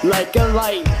like a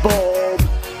light bulb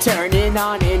turning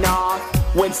on and off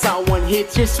when someone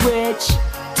hits your switch?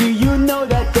 Do you know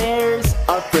that there's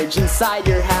a fridge inside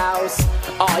your house?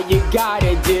 All you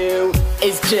gotta do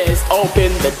is just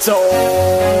open the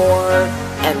door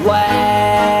and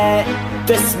let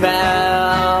the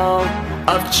smell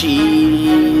of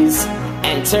cheese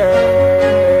enter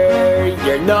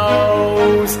your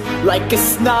nose like a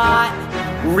snot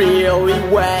really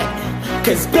wet.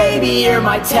 'Cause baby, you're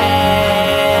my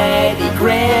Teddy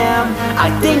Graham. I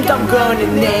think I'm gonna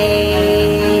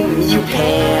name you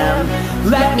Pam.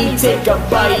 Let me take a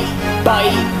bite,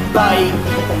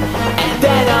 and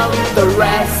then I'll eat the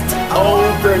rest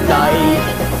overnight.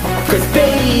 'Cause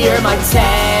baby, you're my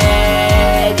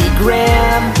Teddy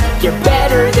Graham. You're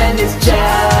better than this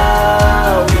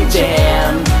jelly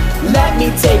jam. Let me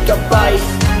take a bite,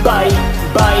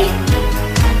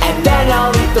 and then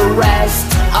I'll eat the rest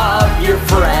of your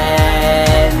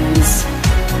friends.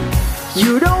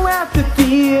 You don't have to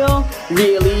feel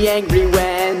really angry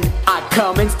when I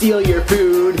come and steal your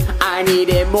food. I need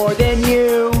it more than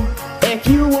you. If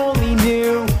you only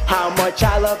knew how much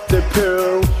I love to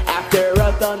poo. After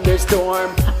a thunderstorm,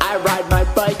 I ride my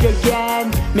bike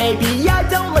again. Maybe I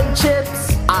don't like chips.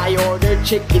 I order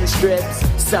chicken strips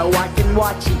so I can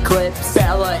watch eclipse.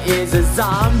 Bella is a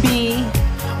zombie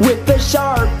with a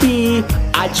Sharpie.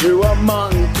 I drew a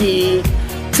monkey.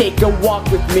 Take a walk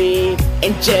with me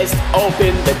and just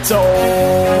open the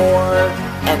door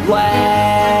and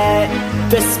let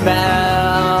the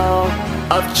smell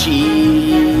of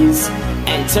cheese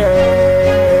enter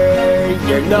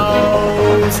your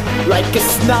nose like a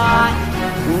snot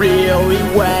really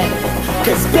wet.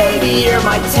 'Cause baby, you're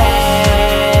my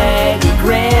Teddy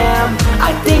Graham.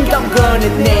 I think I'm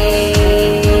gonna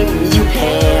name you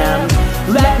Pam.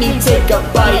 Let me take a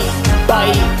bite,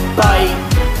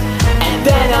 and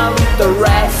then I'll eat the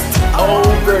rest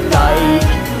overnight.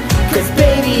 'Cause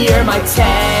baby, you're my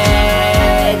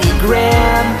Teddy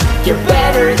Graham. You're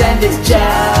better than this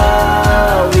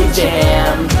jelly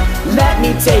jam. Let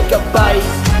me take a bite,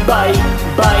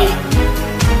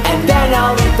 and then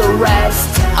I'll eat the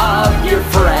rest of your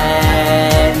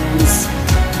friends.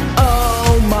 Oh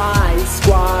my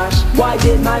squash, why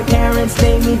did my parents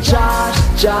name me Josh?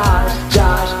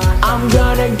 I'm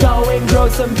gonna go and grow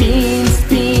some beans,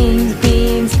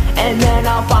 and then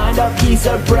I'll find a piece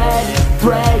of bread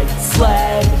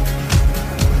sled.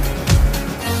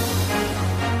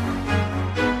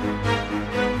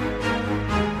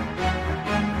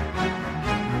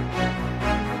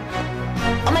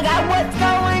 Oh my god, what's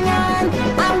going on?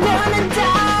 I'm gonna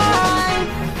die.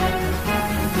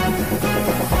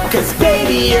 'Cause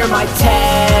baby, you're my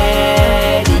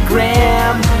Teddy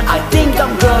Graham. I think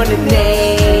I'm gonna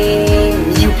name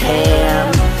you Pam.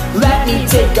 Let me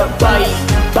take a bite,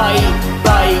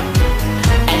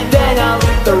 and then I'll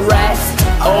eat the rest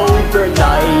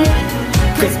overnight.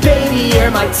 'Cause baby,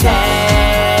 you're my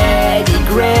Teddy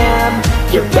Graham.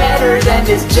 You're better than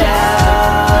this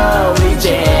jelly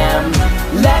jam.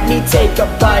 Let me take a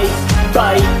bite,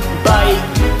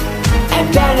 and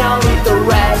then I'll eat the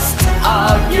rest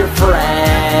of your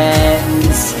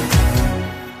friends.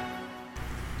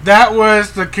 That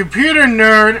was the Computer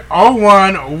Nerd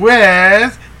 01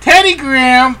 with Teddy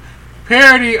Graham,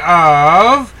 parody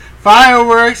of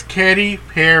Fireworks Katy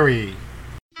Perry.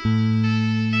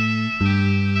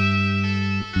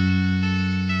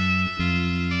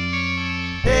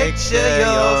 Picture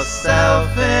yourself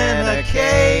in a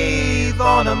cave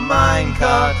on a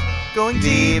minecart, going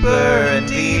deeper and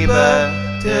deeper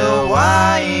till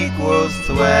y equals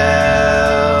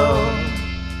 12.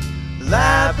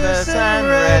 Lapis and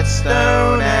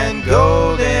redstone and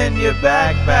gold in your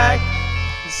backpack,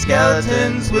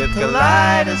 skeletons with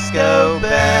kaleidoscope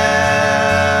bells.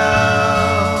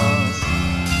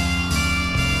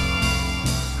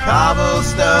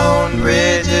 Cobblestone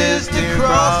bridges to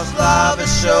cross lava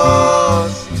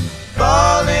shores,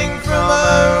 falling from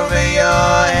over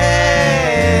your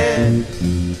head.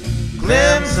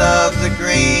 Glimpse of the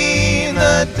green,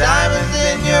 the diamonds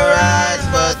in your eyes,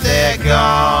 but they're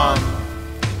gone.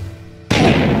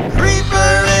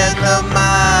 Creeper in the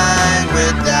mine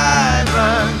with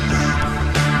diamonds.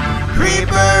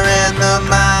 Creeper in the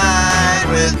mine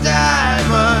with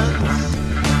diamonds.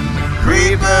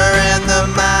 Creeper in the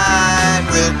mine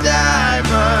with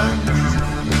diamonds.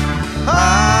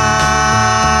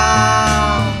 Ah,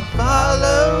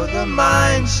 follow the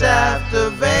mine shaft, a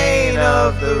vein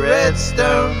of the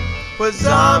redstone, where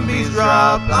zombies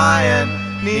rob iron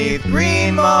neath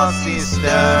green mossy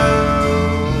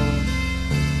stone.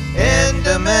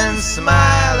 Endermen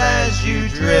smile as you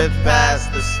drift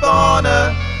past the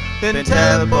spawner, then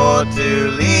teleport to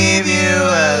leave you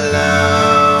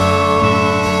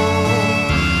alone.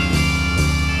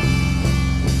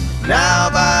 Now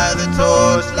by the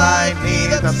torchlight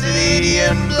neath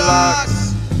obsidian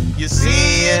blocks, you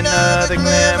see another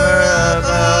glimmer of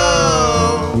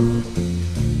hope.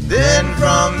 Then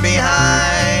from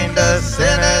behind a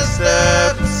sinner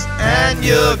steps and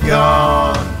you're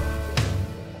gone.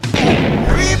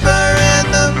 Creeper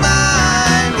in the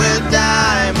mine with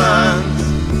diamonds.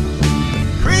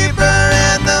 Creeper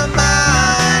in the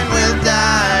mine with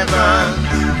diamonds.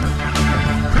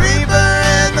 Creeper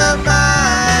in the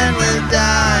mine with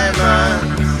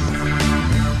diamonds.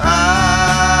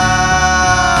 Ah,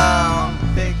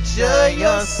 picture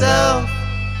yourself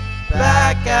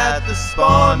back at the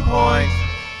spawn point,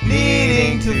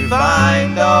 needing to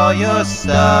find all your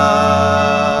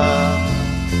stuff.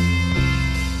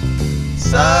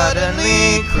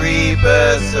 Suddenly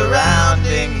creepers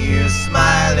surrounding you,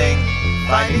 smiling.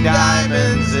 Finding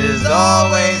diamonds is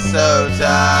always so tough.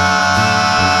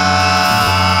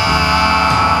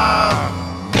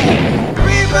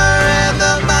 Creeper in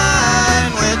the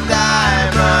mine with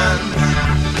diamonds.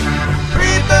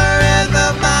 Creeper in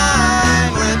the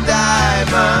mine with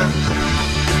diamonds.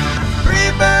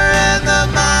 Creeper in the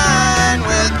mine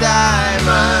with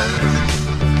diamonds.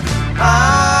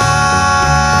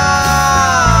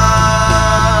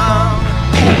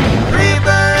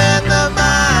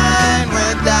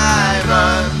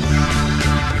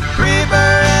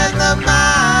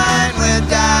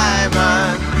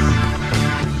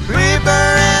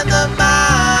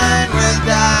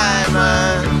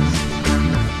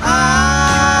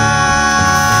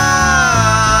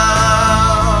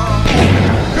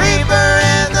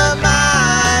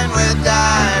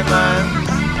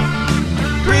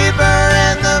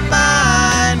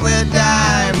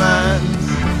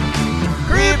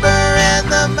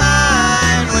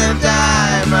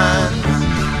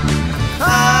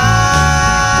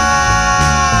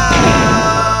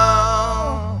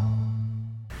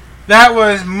 That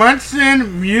was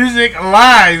Munson Music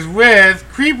Lives with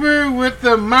Creeper with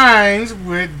the Mines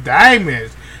with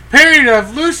Diamonds. Parody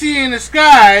of Lucy in the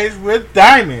Skies with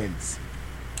Diamonds.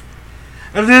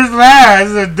 This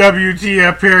last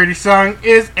WTF parody song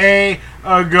is a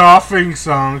golfing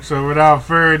song. So without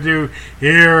further ado,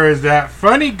 here is that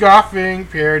funny golfing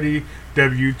parody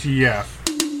WTF.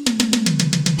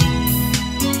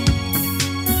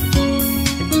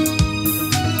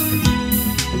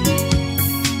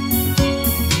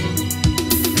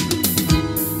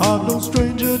 I'm no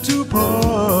stranger to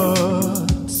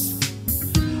putts.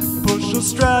 Push or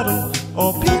straddle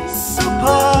or pizza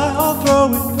pie, I'll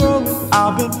throw it.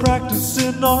 I've been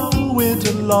practicing all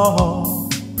winter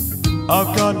long.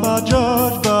 I've got my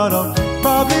judge, but I'll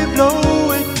probably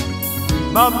blow it.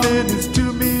 My min is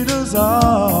 2 meters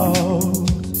out.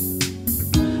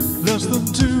 Less than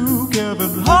 2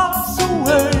 Kevin Hart's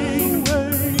away.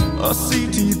 A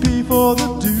CTP for the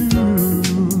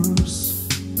deuce.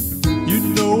 You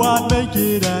know I'd make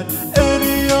it at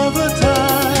any other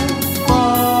time.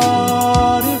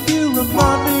 But if you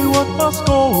remind me what my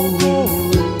score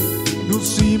is, you'll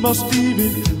see my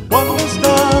Stevie Wonder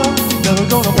style. Never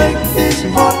gonna make this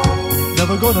putt,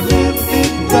 never gonna live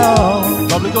it down.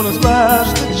 Probably gonna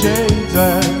splash the shades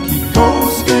and keep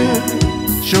coasting.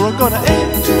 Sure I'm gonna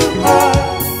aim too high.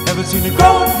 Haven't seen a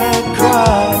grown man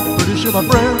cry. Pretty sure my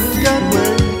friends can't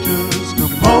wait just to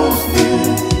post it.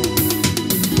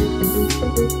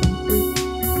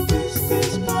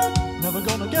 Never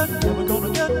gonna get.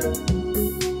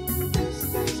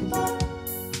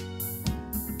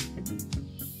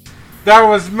 That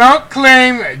was Mount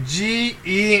Claim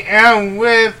GEM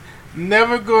with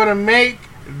Never Gonna Make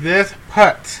This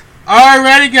Putt.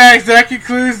 Alrighty guys, that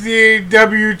concludes the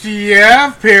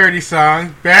WTF parody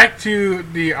songs. Back to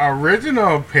the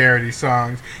original parody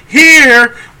songs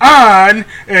here on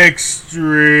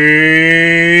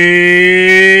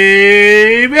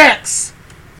ExtremeX.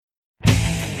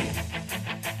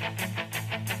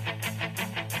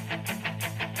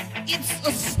 It's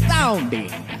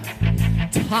astounding.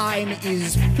 Time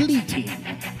is fleeting.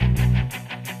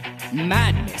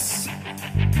 Madness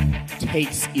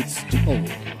takes its toll.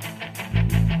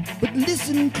 But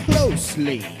listen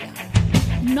closely.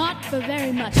 Not for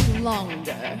very much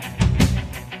longer.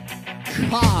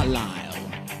 Carlisle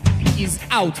is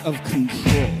out of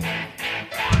control.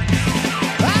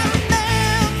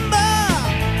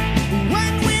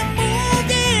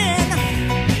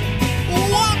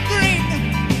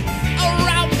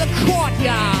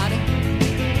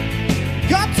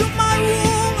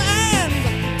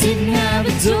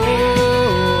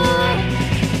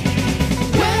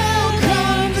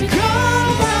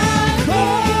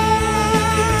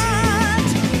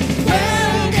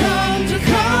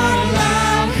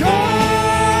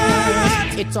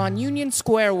 It's on Union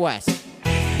Square West.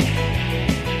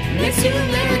 Next to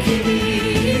American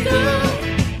Eagle.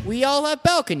 We all have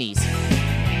balconies. We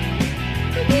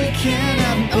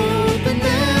cannot open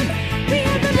them. We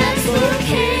have the best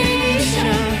location,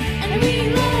 and we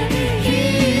love it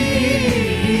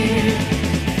here.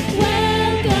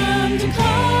 Welcome to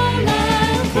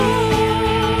Carlisle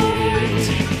Court.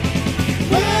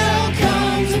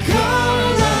 Welcome to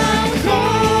Carlisle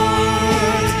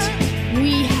Court.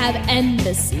 We have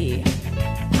embassy,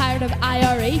 part of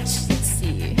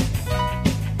IRHC,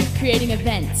 creating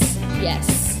events,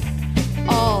 yes,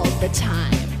 all the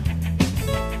time.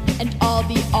 And all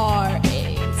the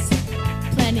RAs,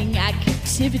 planning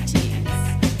activities,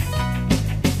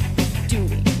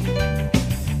 doing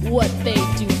what they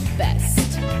do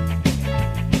best.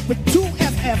 With 2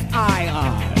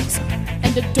 FFIRs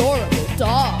and adorable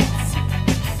dogs.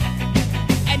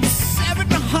 And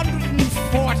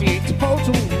 740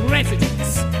 total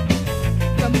residents.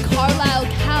 From Carlisle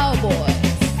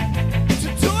Cowboys to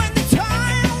doing the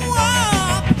time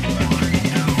warp.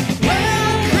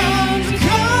 Welcome to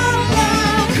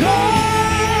Carlisle Court.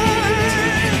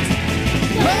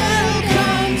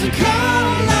 Welcome to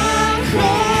Carlisle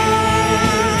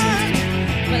Court.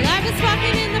 Well, I was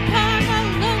walking in the park all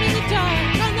alone in the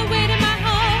dark. On the way to my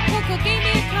home, Coco gave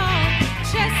me a call.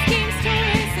 Chess games,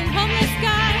 tourists, and homeless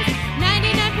guys.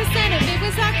 99% of it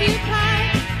was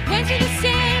occupied. Went to the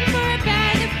stand for a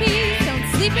bag of peas. Don't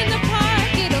sleep in the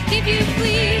park, it'll give you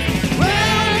fleas.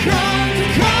 Welcome to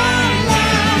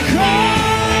Carlisle Court.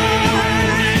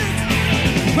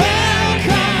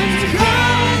 Welcome to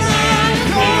Carlisle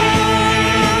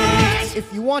Court.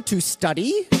 If you want to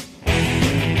study, Go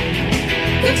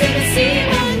to the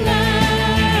C1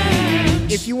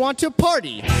 Lounge. if you want to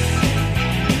party, Go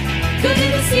to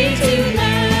the C2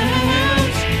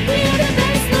 Lounge. We have the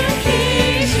best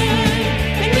location,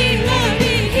 and we love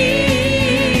it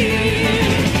here.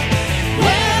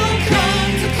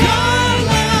 Welcome to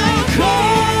Carlisle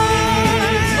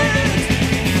Court.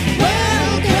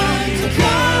 Welcome to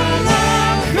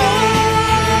Carlisle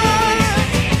Court.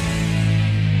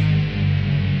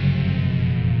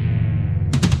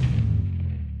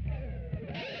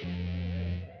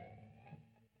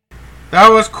 That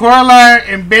was Coraline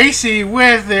and Basie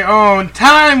with their own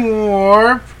Time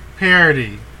Warp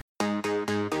parody.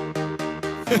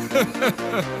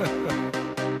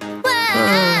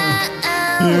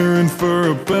 You're in for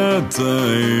a bad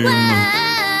time.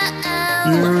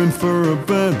 You're in for a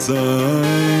bad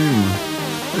time.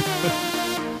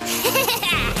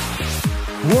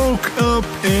 Woke up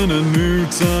in a new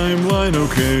timeline,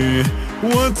 okay.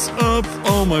 What's up?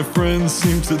 All my friends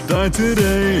seem to die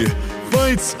today.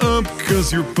 Fights up,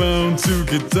 cause you're bound to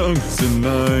get dunked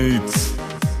tonight.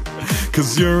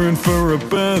 Cause you're in for a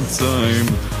bad time.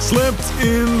 Slept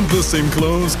in the same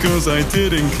clothes cause I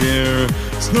didn't care.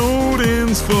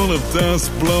 Snowden's full of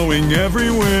dust blowing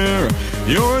everywhere.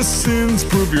 Your sins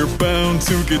prove you're bound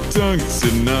to get dunked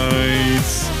tonight.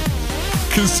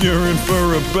 Cause you're in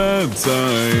for a bad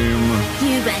time.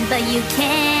 You run but you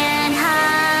can't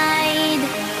hide,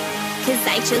 cause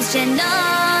I chose genocide.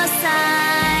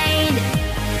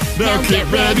 Now get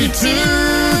ready to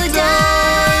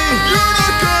die. You're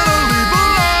not gonna leave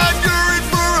alive. You're in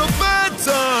for a bad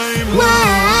time.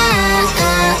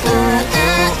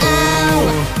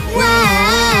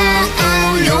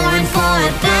 You're in for a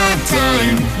bad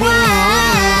time.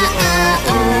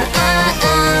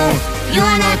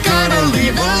 You're not gonna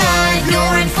leave alive.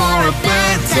 You're in for a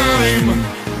bad time.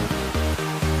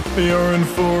 You're in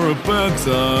for a bad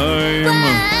time.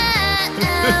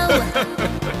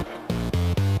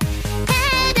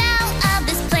 Head out of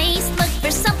this place, look for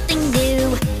something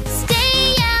new.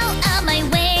 Stay out of my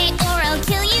way or I'll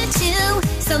kill you too.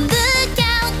 So look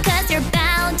out, cause you're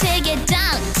bound to get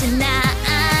dunked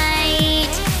tonight.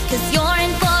 Cause you're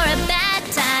in for a bad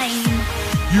time.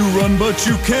 You run but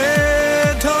you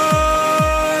can't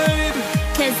hide.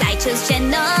 Cause I chose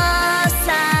genocide.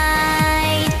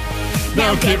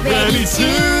 Now get ready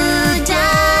to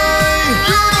die.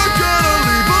 You're not gonna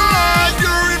leave alive.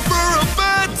 You're in for a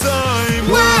bad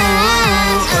time.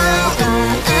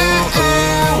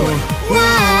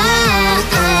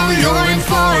 You're in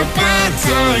for a bad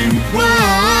time.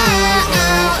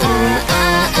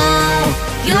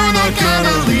 You're not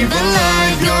gonna leave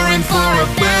alive. You're in for a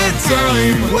bad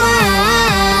time.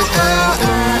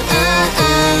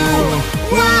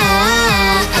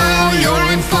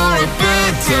 You're in for a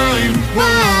bad time.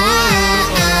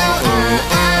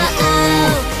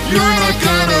 You're not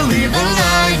gonna leave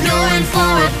alive. You're in for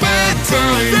a bad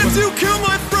time. Since you kill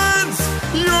my friends,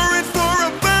 you're in for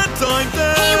a bad time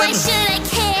then. Hey, why should I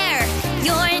care?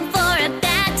 You're in for a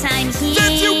bad time here.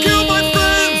 Since you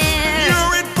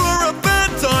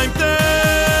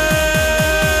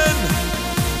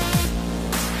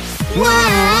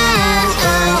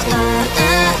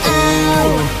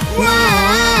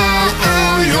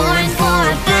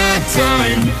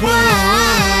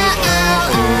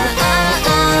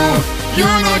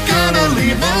You're not gonna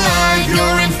leave alive,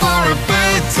 you're in for a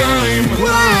bad time.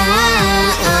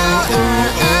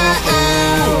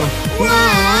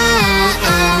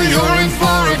 You're in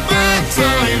for a bad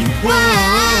time.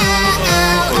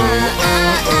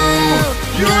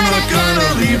 You're not gonna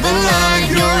leave alive,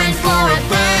 you're in for a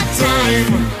bad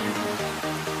time.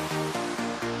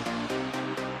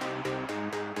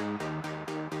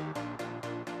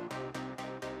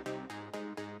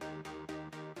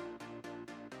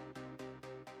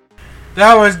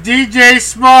 That was DJ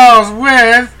Smalls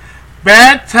with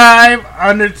Bad Time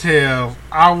Undertale,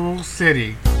 Owl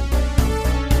City.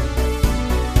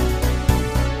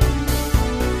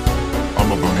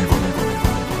 I'm a believer.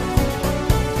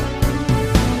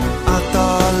 I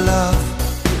thought love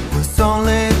was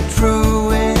only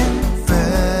true in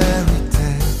fairy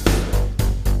tales,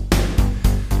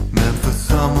 meant for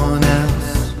someone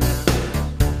else,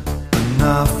 but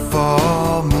not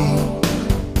for me.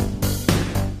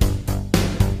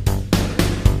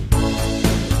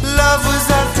 Love was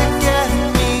out to get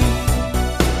me,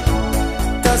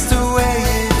 that's the way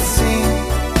it seemed.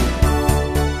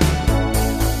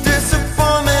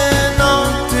 Disappointment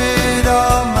haunted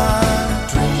all my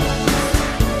dreams.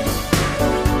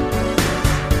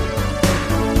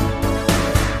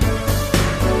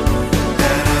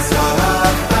 Then I saw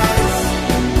her face.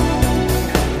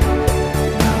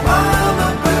 Now I'm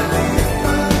a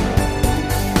believer.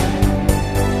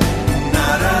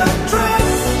 Not a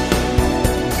trace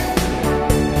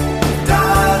of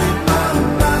doubt in my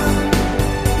mind.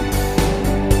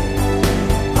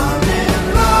 I'm in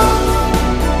love.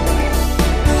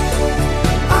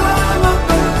 I'm a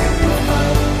believer.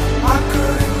 I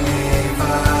couldn't leave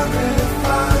her if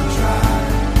I tried.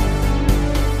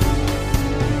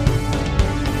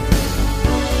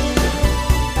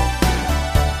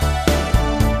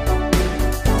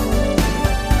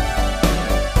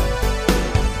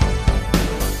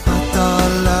 I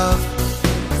thought love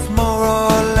was more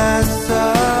or less a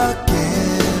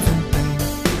give and thing.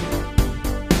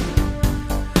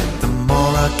 The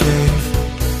more I gave,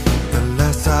 the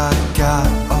less I got.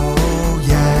 Oh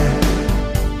yeah.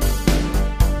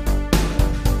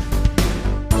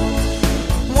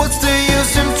 What's the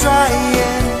use in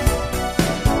trying?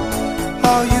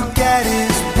 All you get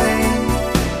is pain.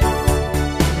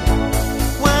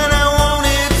 When I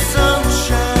wanted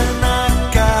sunshine, I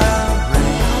got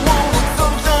rain. Wanted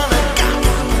sunshine, I got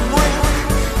rain.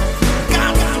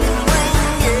 Got rain,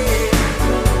 yeah.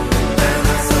 Then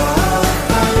I saw her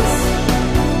face.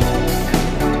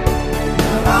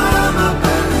 Now I'm a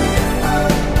believer.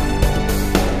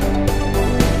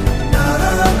 Not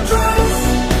a trace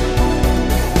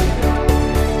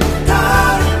of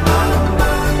doubt in my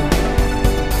mind.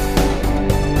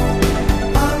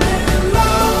 I'm in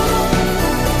love.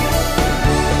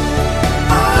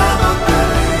 I'm a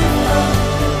believer.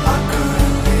 I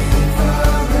couldn't leave her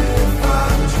if I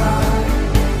tried.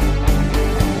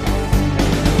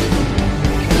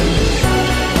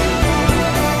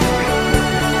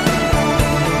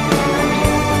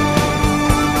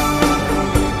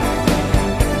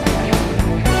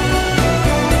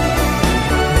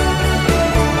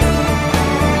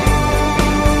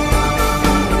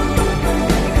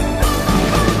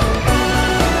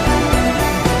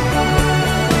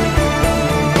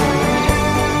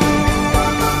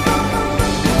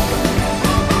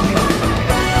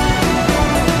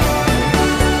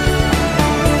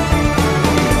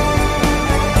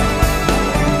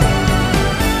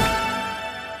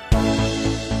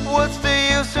 What's the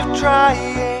use of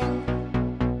trying?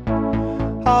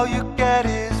 All you get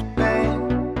is pain.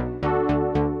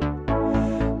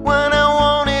 When I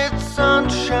wanted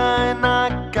sunshine, I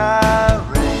got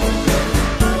rain.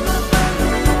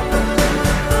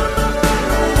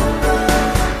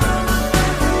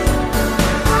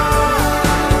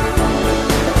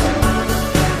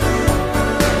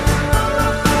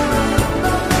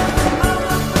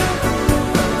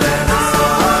 Then I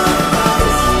saw her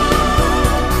face.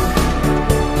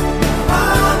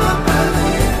 I'm a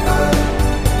believer.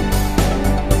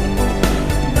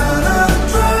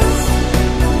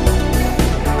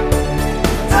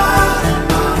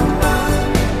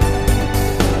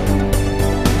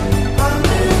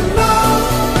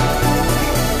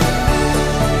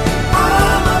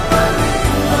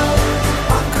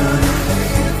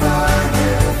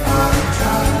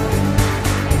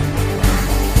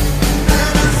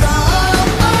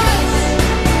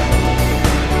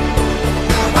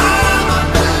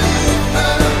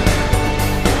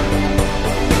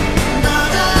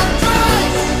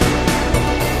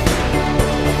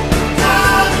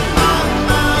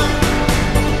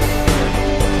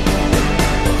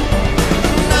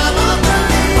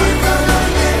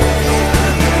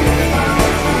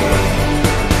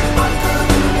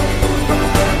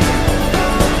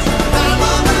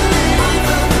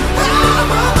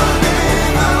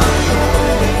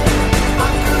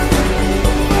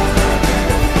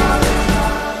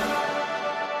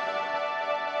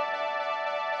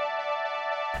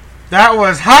 That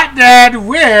was Hot Dad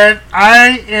with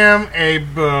I Am a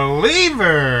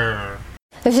Believer.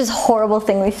 There's this horrible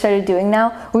thing we started doing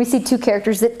now where we see two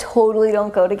characters that totally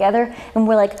don't go together and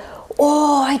we're like,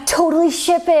 oh, I totally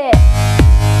ship it.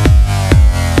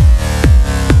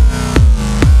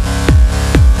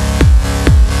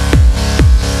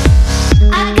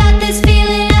 I got this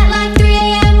feeling at like 3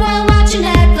 a.m. while watching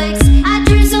Netflix. I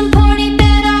drew some porny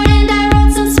bed art and I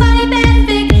wrote some smiley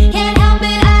fanfic. Can't help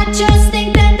it, I just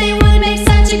think that they would make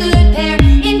such a good pair.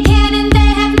 In canon, they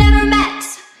have never met.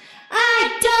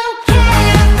 I don't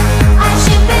care, I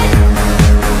ship it.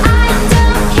 I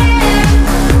don't care.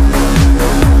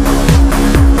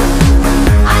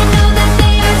 I know that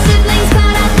they are siblings,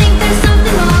 but I think there's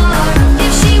something more.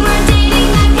 If she were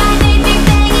dating that guy, they'd be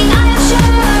banging, I'm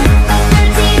sure. But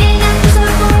 13 in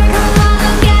episode 4, come on,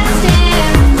 look at us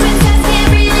stare. Princess can't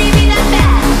really be that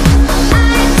bad.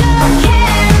 I don't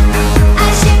care, I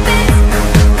ship it.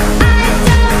 I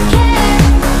don't care.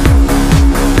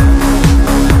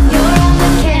 You're on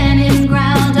the cannon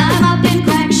ground, I'm up in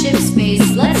crack ship space.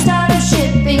 Let's start a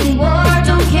shipping war.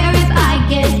 Don't care if I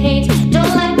get hate.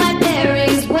 Don't like my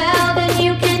pairings, well then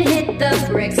you can hit the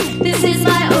bricks. This is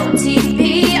my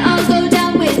OTP, I'll go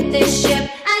down with this ship.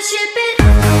 I ship it.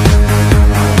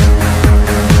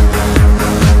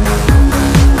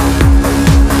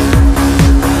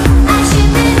 I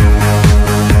ship it.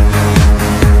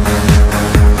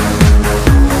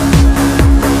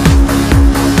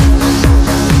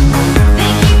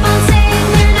 They keep on saying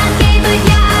we're not gay, but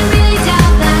yeah, I really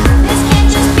doubt that. This can't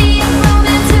just be a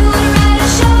romance, who would write a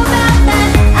show about that?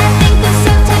 I think the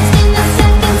subtext in the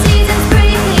second season's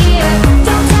pretty clear.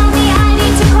 Don't tell me I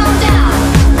need to calm down.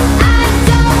 I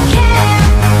don't care,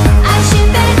 I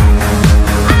ship it.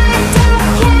 I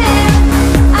don't care,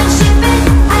 I ship it.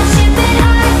 I ship it.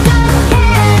 I don't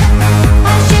care,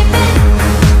 I ship it.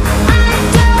 I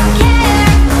don't care.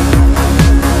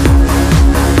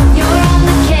 You're on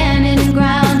the cannon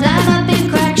ground, I'm up in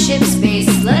crack ship space.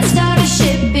 Let's start a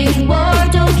shipping war.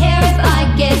 Don't care if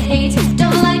I get hate.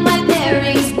 Don't like my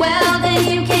pairings, well then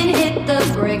you can hit the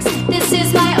bricks. This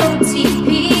is my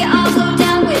OTP, I'll go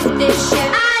down with this ship.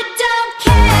 I don't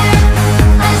care,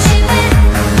 I ship it.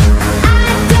 I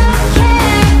don't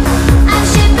care, I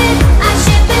ship it. I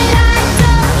ship it. I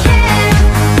don't care,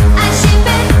 I ship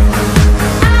it.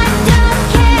 I don't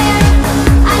care,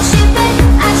 I ship it.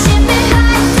 I ship it.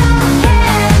 I don't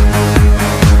care.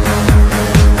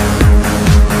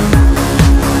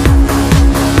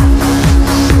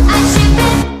 I ship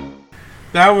it.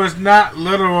 That was Not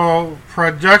Literal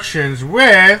Productions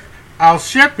with I'll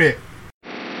Ship It.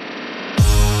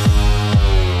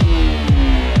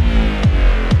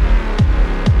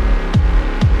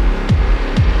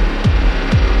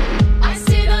 I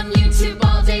sit on YouTube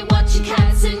all day watching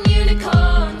cats and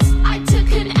unicorns. I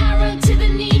took an arrow to the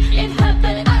knee, it hurt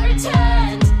but I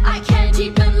returned. I can't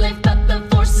even live but the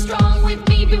force is strong with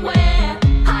me, beware.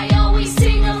 I always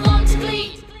sing along to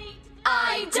Glee.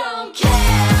 I don't care,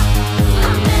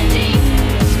 I'm mending.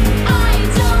 I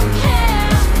don't care.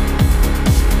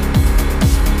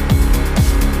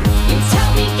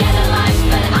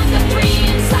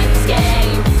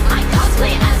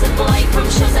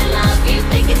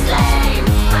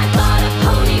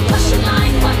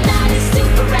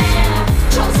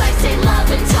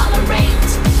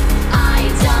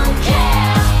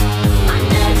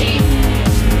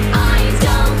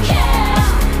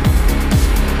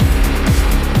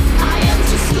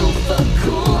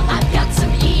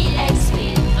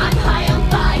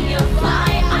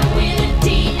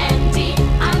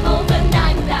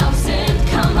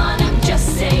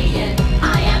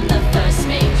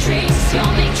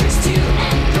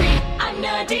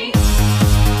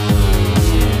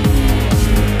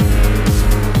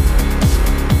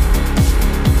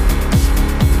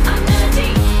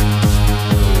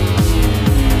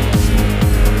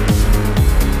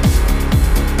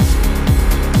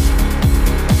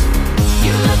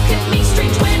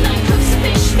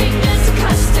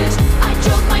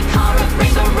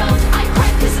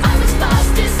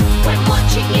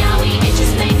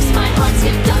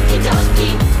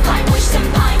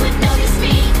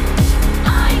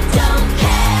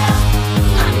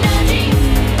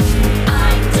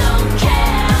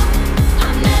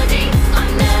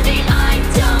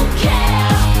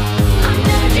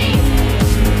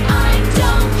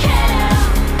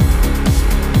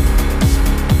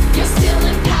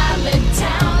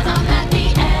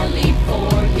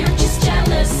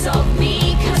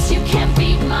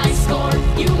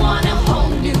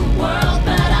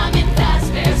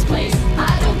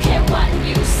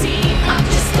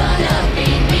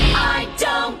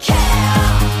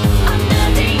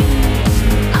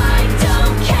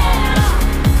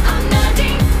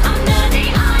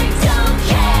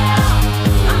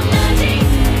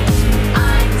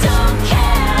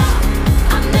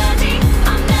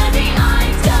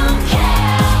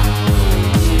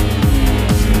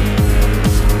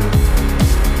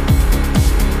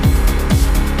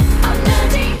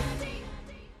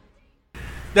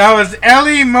 That was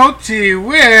Ellie Moti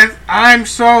with I'm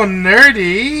So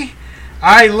Nerdy.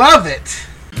 I love it.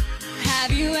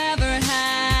 Have you ever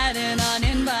had an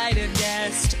uninvited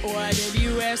guest? Why did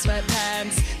you wear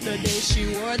sweatpants the day she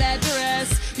wore that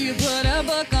dress? You put a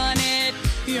book on it,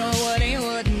 you're what he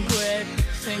wouldn't quit.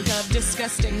 Think of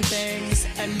disgusting things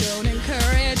and don't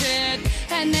encourage it.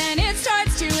 And then it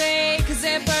starts to ache,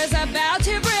 zipper's about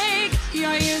to break.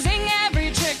 You're using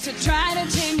every trick to try to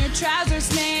tame your trouser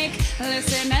snake.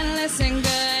 Listen and listen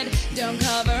good, don't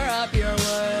cover up your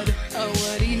wood. A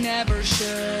woody never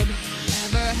should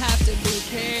ever have to be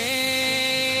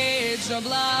caged or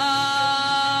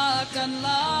blocked.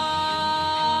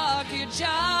 Unlock your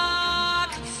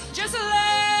jock, just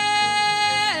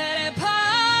let it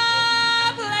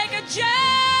pop like a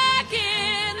jack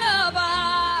in the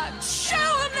box. Show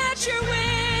him that your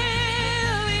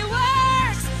willy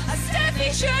works, a step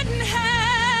he shouldn't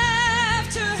have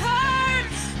to hurt.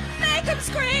 Make him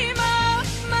scream, oh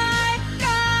my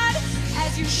God,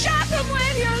 as you shock him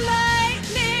with your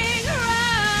lightning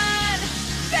rod.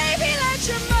 Baby, let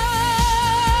your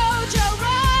mojo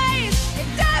rise. It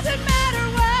doesn't matter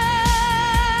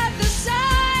what the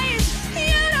size.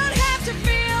 You don't have to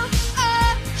feel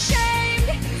ashamed.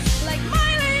 Like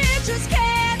Miley, it just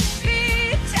can't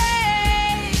be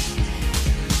tamed.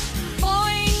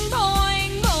 Boing,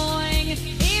 boing, boing.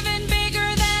 Even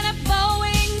bigger than a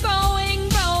Boeing, Boeing,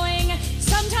 Boeing.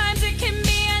 Sometimes it can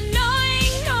be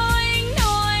annoying, annoying,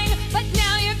 annoying. But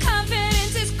now your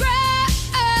confidence is growing.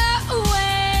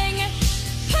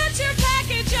 Put your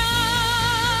package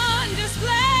on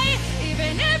display.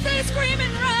 Even if they scream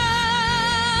and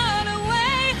run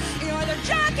away, you're the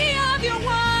jockey of your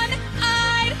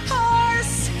one-eyed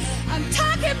horse. I'm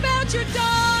talking about your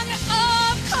dong,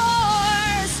 of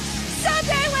course.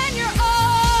 Someday when you're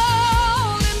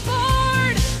old and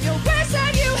bored, you'll wish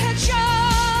that you had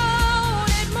shown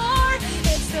it more.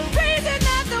 It's the reason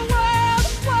that the world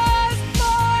was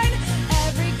born.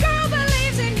 Every girl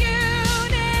believes in unicorns.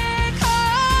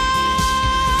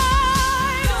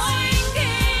 Doing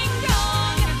ding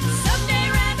dong. Someday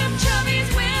random chubbies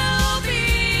will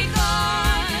be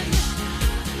gone.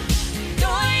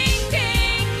 Doing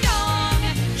ding dong.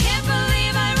 Can't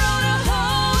believe I wrote a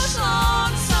whole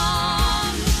long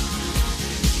song.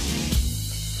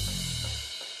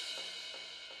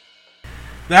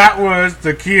 That was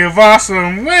The Key of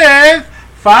Awesome with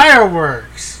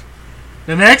Fireworks.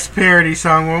 The next parody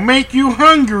song will make you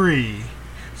hungry.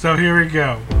 So here we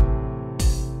go.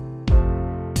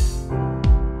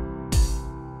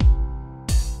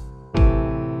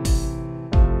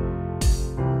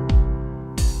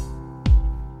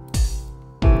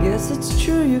 Guess it's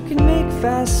true you can make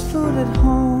fast food at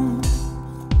home.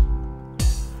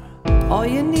 All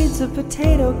you need's a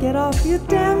potato, get off your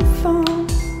damn phone.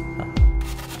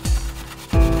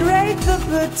 Grate the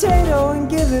potato and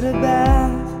give it a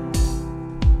bath.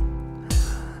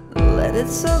 Let it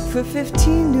soak for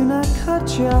 15, do not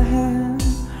cut your hand.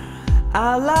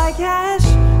 I like hash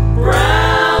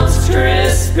browns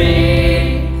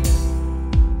crispy,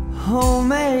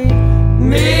 homemade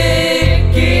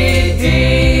Mickey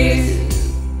D's.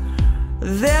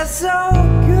 They're so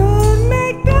good,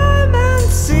 make them and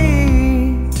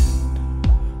see.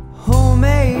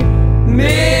 Homemade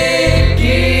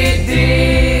Mickey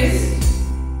D's.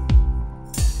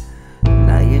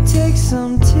 Now you take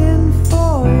some tin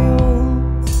foil,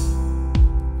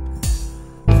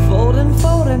 fold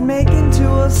and make into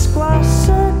a squash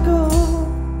circle.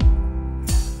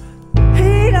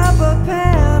 Heat up a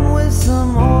pan with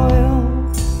some oil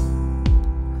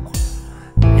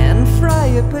and fry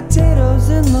your potatoes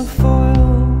in the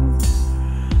foil.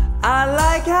 I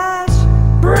like hash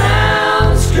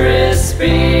browns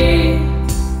crispy,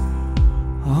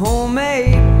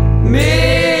 homemade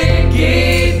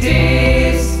Mickey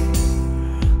D's.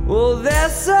 Well, they're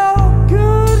so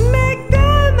good, make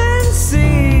them and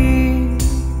see.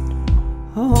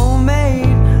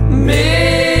 Homemade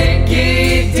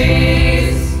Mickey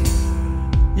D's.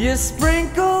 You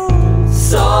sprinkle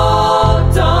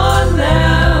salt on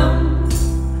them.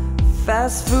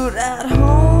 Fast food at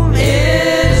home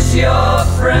is your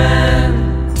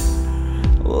friend.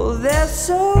 Well, they're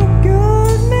so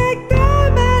good, make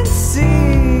them and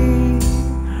see.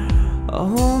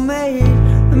 Homemade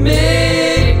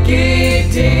Mickey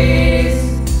D's.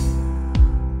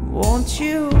 Won't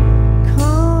you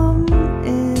come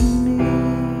in me?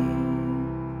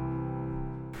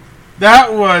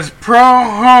 That was Pro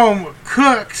Home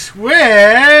Cooks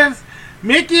with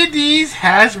Mickey D's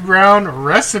Hash Brown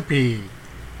Recipe.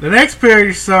 The next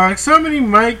parody song, somebody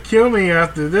might kill me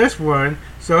after this one,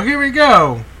 so here we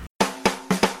go.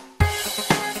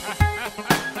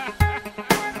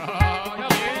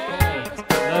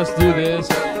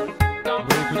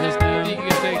 Ready for this now? You can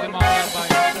take them all out by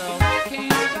yourself.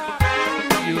 Can't stop.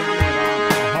 You and me.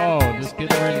 Oh, just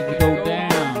getting ready to go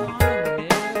down.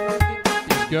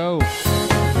 Let's go.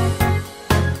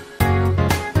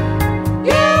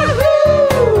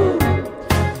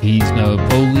 He's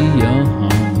Napoleon.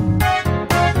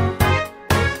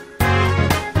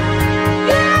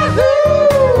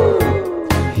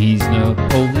 He's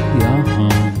Napoleon.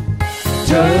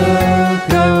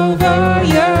 Took over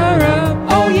Europe.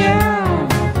 Oh yeah.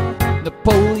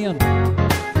 Napoleon.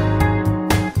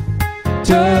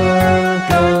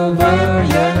 Took over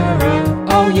Europe.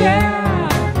 Oh yeah.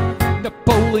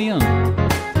 Napoleon.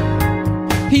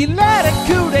 He led a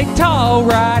coup d'etat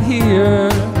right here.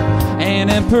 An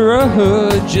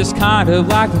emperorhood just kind of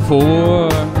like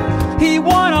before. He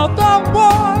won all the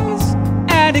wars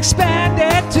and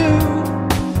expanded too.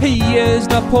 He is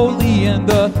Napoleon,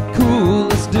 the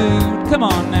coolest dude. Come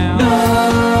on now.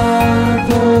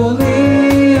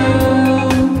 Napoleon.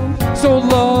 So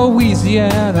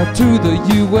Louisiana to the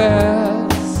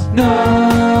U.S.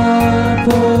 Napoleon.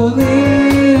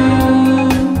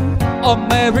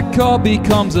 America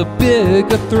becomes a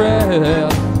bigger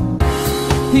threat.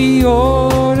 He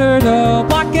ordered a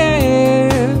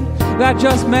blockade that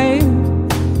just made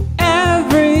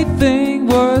everything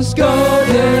worse. Go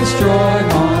destroy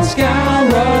Moscow,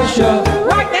 Russia,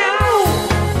 right now!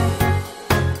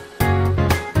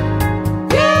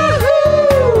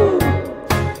 Yahoo!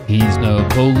 He's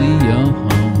Napoleon.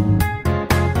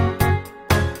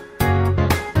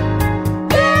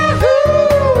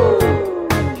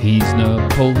 Yahoo! He's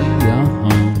Napoleon.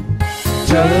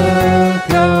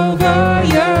 Took over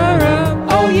Europe,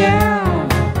 oh yeah,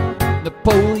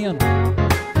 Napoleon.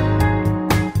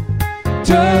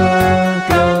 Took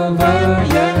over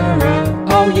Europe,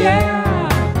 oh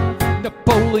yeah,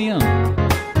 Napoleon.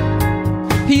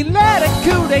 He led a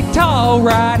coup d'etat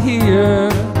right here,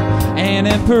 an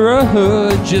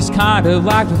emperorhood just kind of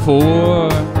like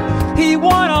before. He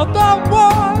won all the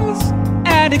wars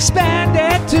and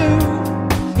expanded too.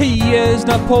 He is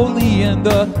Napoleon,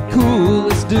 the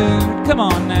coolest dude. Come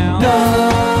on now.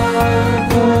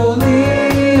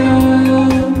 Napoleon.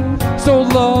 So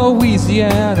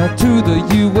Louisiana to the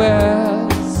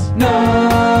U.S.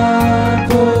 Napoleon.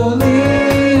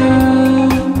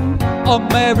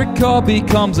 America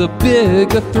becomes a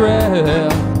bigger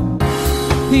threat.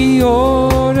 He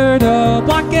ordered a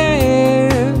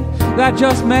blockade that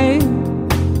just made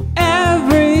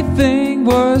everything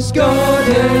worse. Go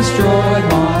destroy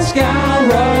Moscow,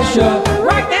 Russia,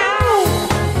 right now!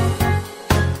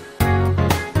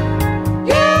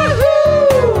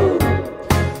 Yahoo!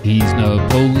 He's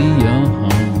Napoleon.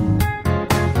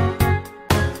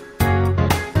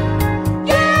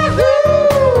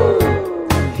 Yahoo!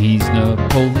 He's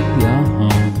Napoleon.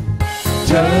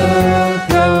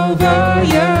 Took over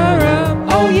Europe,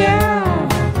 oh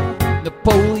yeah,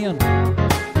 Napoleon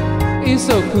is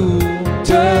so cool.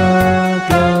 Took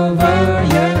over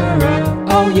Europe,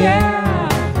 oh yeah,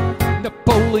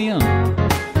 Napoleon.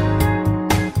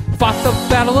 Fought the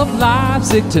Battle of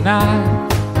Leipzig tonight.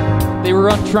 They were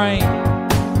untrained,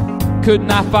 could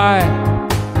not fight.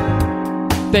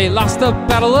 They lost the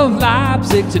Battle of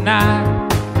Leipzig tonight.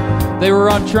 They were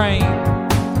untrained,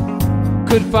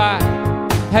 could fight.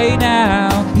 Hey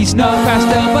now, he snuck past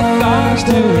Elbagar's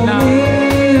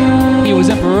tonight. He was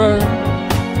emperor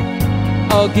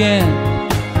again.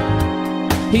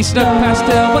 He snuck past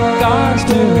Elbagar's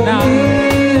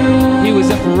tonight. He was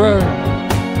emperor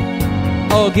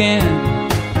again.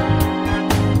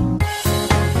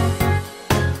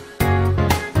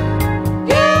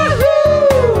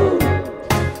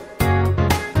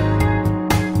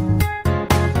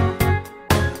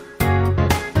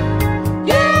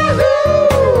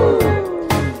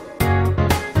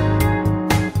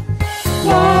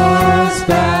 Lost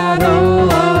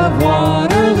Battle of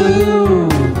Waterloo.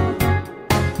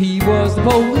 He was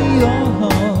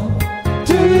Napoleon,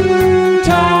 too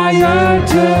tired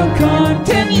to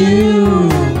continue.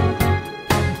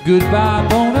 Goodbye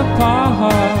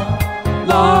Bonaparte.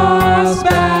 Lost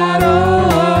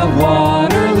Battle of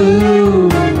Waterloo.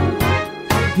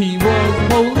 He was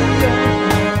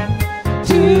Napoleon,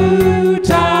 too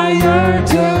tired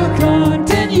to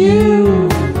continue.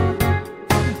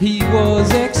 He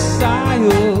was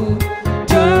exiled,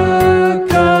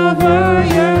 took over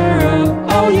Europe,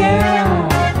 oh yeah,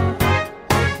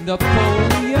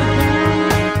 Napoleon,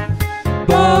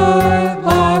 but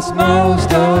lost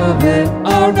most of it,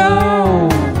 oh no.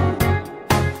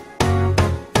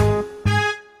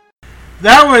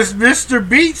 That was Mr.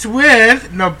 Beats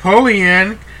with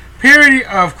Napoleon, parody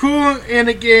of Cool in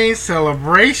the Game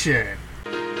Celebration.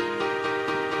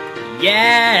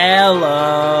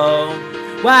 yellow.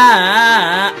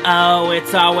 Whoa,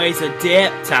 it's always a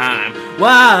dip time.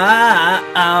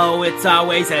 Whoa, it's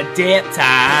always a dip time.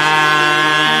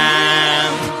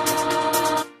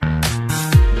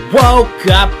 Woke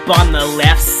up on the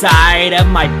left side of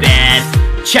my bed.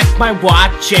 Checked my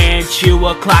watch and 2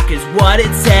 o'clock is what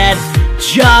it said.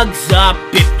 Jugs up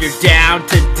if you're down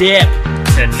to dip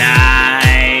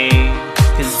tonight,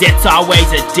 'cause it's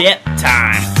always a dip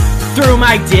time. Threw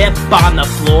my dip on the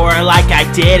floor like I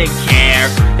didn't care.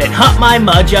 Then humped my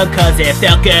mud jug 'cause it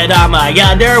felt good on my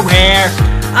underwear.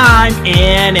 I'm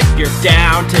in if you're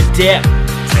down to dip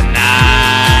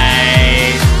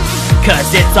tonight,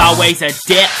 'cause it's always a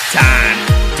dip time.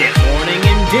 Dip morning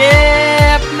and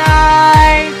dip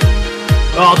night.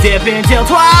 I'll dip until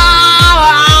twilight.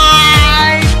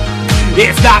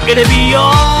 It's not gonna be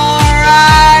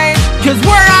alright, 'cause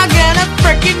we're all gonna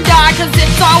frickin' die, 'cause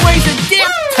it's always a dip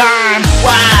time.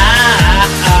 Wow,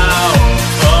 oh,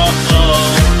 oh.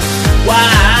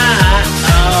 Wow,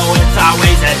 oh, it's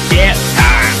always a dip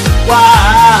time.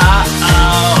 Wow,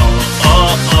 oh,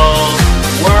 oh, oh.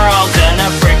 We're all gonna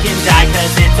frickin' die,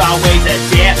 'cause it's always a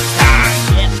dip time.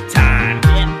 Dip time,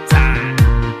 dip time.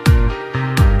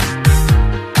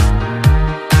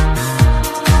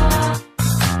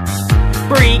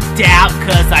 Freaked out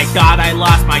 'cause I thought I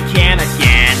lost my can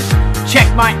again.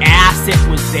 Checked my ass, it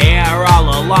was there all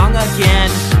along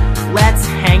again. Let's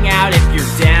hang out if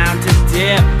you're down to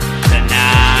dip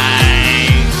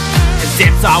tonight, 'cause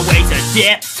it's always a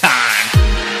dip time.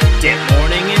 Dip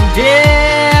morning and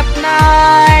dip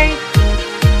night.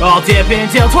 I'll dip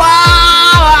until twilight.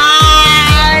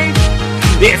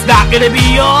 It's not gonna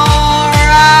be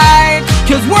alright,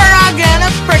 'cause we're all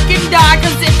gonna frickin' die,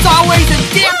 'cause it's always a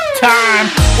dip time.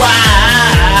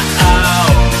 Wow, oh,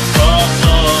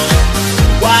 oh.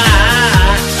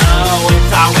 Wow, oh,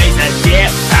 it's always a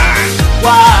dip time.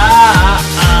 Wow,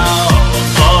 oh,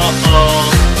 oh, oh.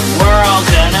 We're all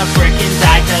gonna frickin'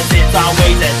 die, 'cause it's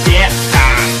always a dip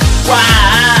time.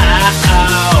 Wow,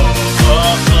 oh,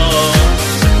 oh, oh.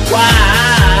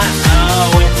 Wow,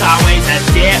 oh, it's always a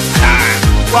dip time.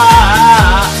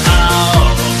 Wow, oh,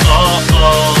 oh,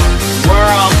 oh.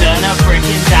 We're all gonna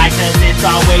frickin' die, 'cause it's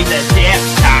always a dip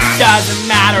time. Doesn't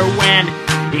matter when,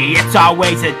 it's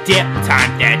always a dip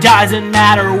time there. Doesn't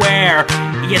matter where,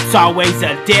 it's always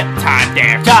a dip time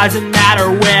there. Doesn't matter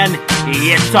when,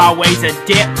 it's always a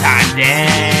dip time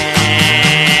there.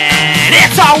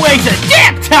 It's always a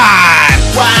dip time!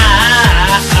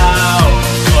 Wow, oh,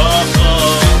 oh,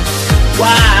 oh.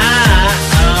 Wow,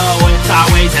 oh, it's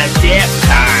always a dip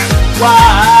time.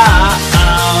 Wow,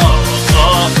 oh,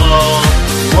 oh, oh.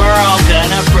 We're all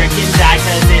gonna frickin' die,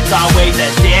 'cause it's always a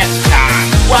dip time.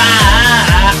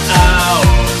 Wow, oh,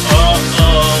 oh,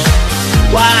 oh.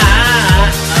 Wow,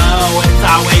 oh, it's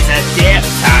always a dip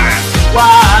time.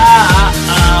 Wow,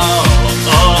 oh,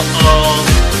 oh, oh.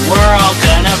 We're all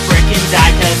gonna frickin'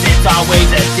 die, 'cause it's always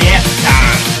a dip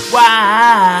time.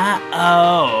 Wow,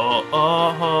 oh,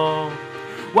 oh, oh.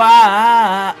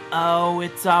 Wow, oh,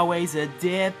 it's always a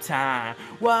dip time.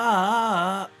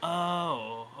 Wow,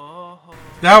 oh, oh.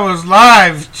 That was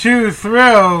Live True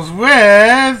Thrills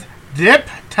with Dip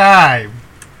Time.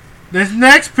 This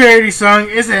next parody song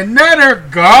is another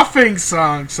golfing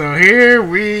song, so here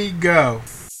we go.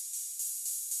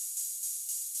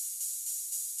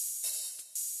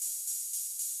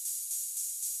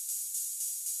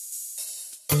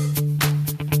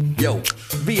 Yo,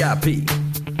 VIP,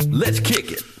 let's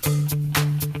kick it.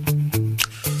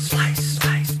 Slice,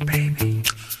 slice, baby.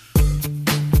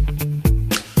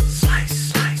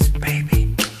 Slice, slice,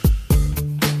 baby.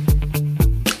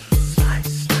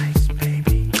 Slice, slice,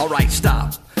 baby. Alright,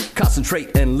 stop.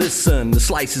 Concentrate and listen. The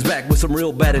slice is back with some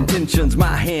real bad intentions.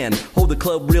 My hand, hold the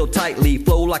club real tightly.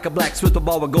 Flow like a blacksmith, the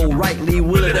ball will go rightly.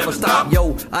 Will it ever stop?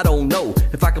 Yo, I don't know.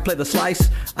 If I could play the slice,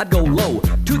 I'd go low.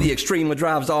 To the extreme, my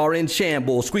drives are in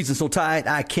shambles. Squeezing so tight,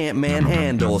 I can't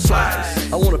manhandle.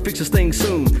 Slice. I wanna fix this thing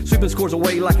soon. Sweeping scores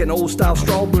away like an old style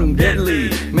straw broom. Deadly.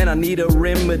 Man, I need a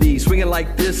remedy. Swinging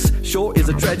like this sure is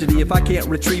a tragedy. If I can't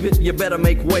retrieve it, you better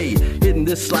make way. Hitting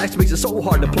this slice makes it so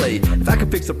hard to play. If I could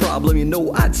fix the problem, you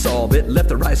know I'd solve it.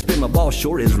 Left or right spin, my ball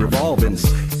sure is revolving.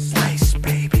 Slice,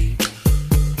 baby.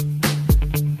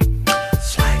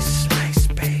 Slice, slice,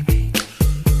 baby.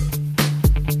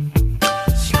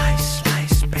 Slice,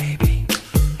 slice, baby.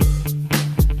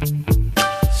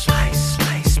 Slice,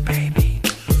 slice, baby.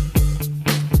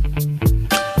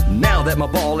 Now that my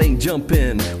ball ball ain't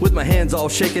jumping. With my hands all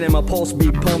shaking and my pulse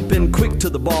be pumping. Quick to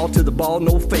the ball,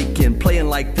 no faking. Playing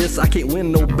like this, I can't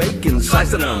win no bacon.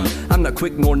 Slicing them, I'm not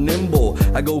quick nor nimble.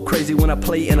 I go crazy when I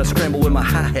play and I scramble with my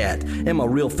hi-hat and my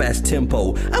real fast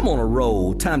tempo. I'm on a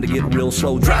roll, time to get real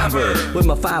slow. Driver, with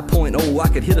my 5.0, I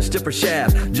could hit a stiffer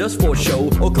shaft just for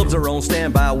show. Or clubs are on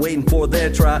standby, waiting for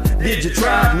their try. Did you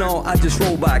try? No, I just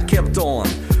rolled by, kept on,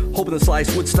 hoping the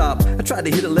slice would stop. I tried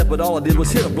to hit it left, but all I did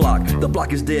was hit a block. The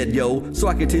block is dead, yo, so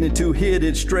I continued to hit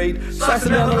it straight.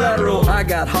 Slicing down the lateral, I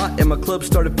got hot and my club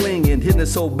started flinging, hitting it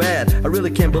so bad, I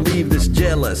really can't believe this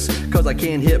jealous, cause I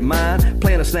can't hit mine.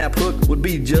 Playing a snap hook would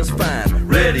be just fine.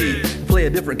 Ready, play a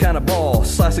different kind of ball.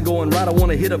 Slice it going right, I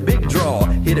wanna hit a big draw.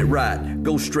 Hit it right,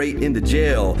 go straight into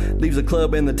jail. Leaves the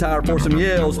club and the tire for some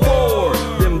yells. 4,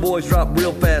 them boys drop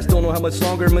real fast, don't know how much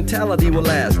longer mentality will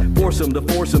last. Force them to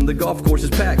force them, the golf course is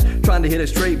packed. Trying to hit it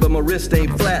straight, but my wrist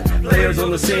ain't flat. Players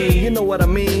on the scene, you know what I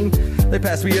mean. They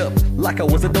pass me up like I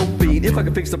was a dope beat. If I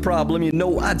could fix the problem, you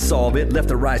know I'd solve it.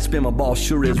 Left or right, spin my ball,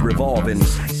 sure is revolving.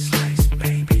 Slice, slice,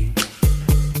 baby. Slice,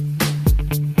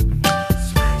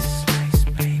 slice,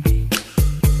 baby.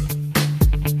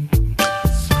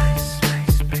 Slice,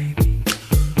 slice, baby.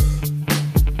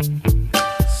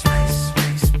 Slice,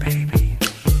 slice, baby.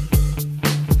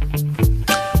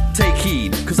 Take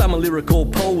heed, cause I'm a lyrical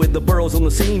poet. The borough's on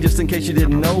the scene, just in case you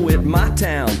didn't know it. My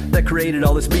town that created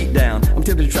all this beat down. I'm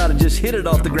tempted to try to just hit it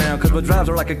off the ground, cause my drives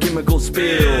are like a chemical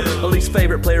spill. My least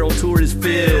favorite player on tour is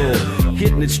Phil.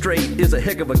 Hitting it straight is a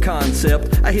heck of a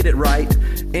concept. I hit it right,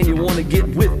 and you wanna get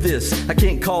with this. I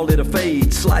can't call it a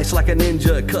fade. Slice like a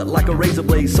ninja, cut like a razor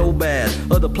blade so bad.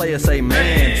 Other players say,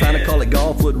 man, trying to call it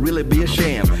golf would really be a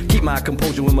sham. Keep my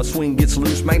composure when my swing gets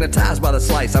loose. Magnetized by the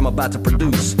slice I'm about to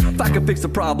produce. If I could fix the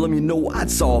problem, you know I'd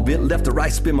solve it. Left to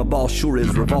right, spin my ball, sure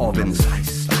is revolving.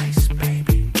 Slice, slice,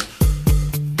 baby.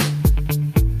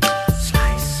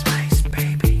 Slice, slice,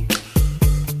 baby.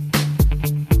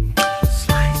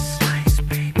 Slice, slice,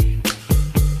 baby.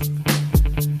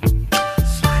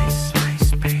 Slice,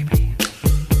 slice, baby.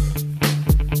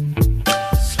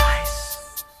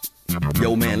 Slice.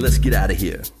 Yo, man, let's get out of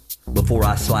here before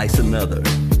I slice another.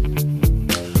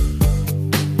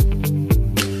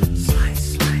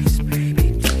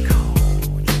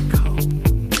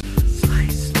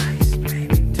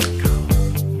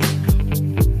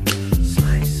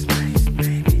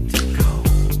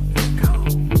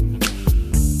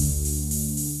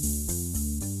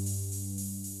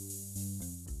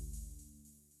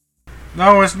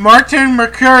 That was Martin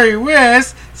Mercury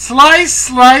with Slice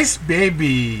Slice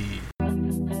Baby.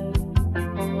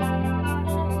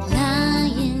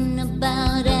 Lying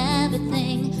about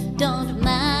everything, don't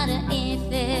matter if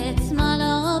it's small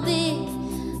or big.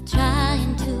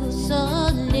 Trying to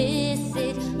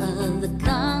solicit other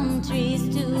countries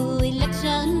to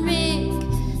election rig.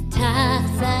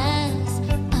 Taxes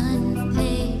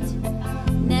unpaid,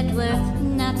 net worth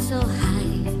not so high.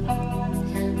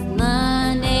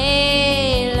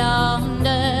 Money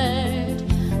laundered,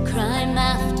 crime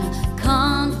after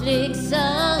conflicts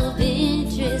of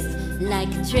interest,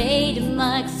 like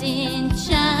trademarks in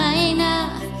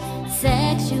China,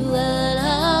 sexual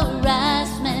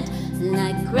harassment,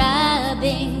 like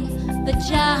grabbing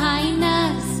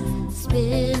vaginas,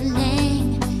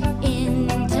 spilling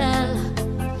intel,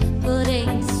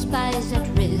 putting spies at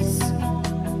risk,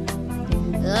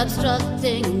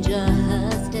 obstructing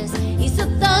justice. He's a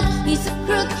thug, he's a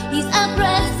crook, he's a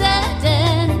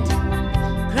president.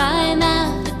 Crime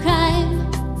after crime.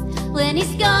 When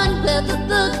he's gone, well, the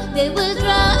book they will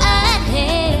draw at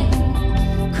him.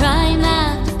 Crime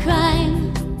after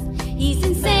crime. He's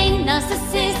insane,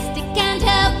 narcissistic, can't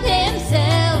help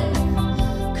himself.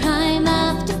 Crime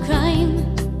after crime.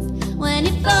 When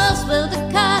he falls, well, the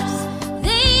cops,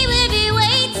 they will be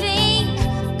waiting.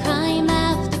 Crime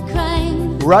after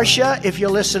crime. Russia, if you're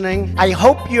listening, I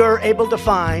hope you're able to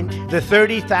find the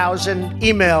 30,000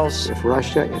 emails. If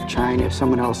Russia, if China, if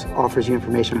someone else offers you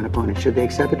information on an opponent, should they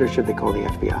accept it or should they call the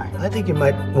FBI? I think you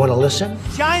might want to listen.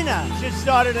 China should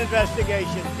start an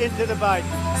investigation into the Biden.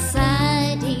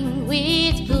 Siding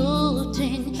with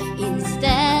Putin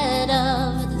instead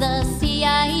of the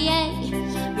CIA,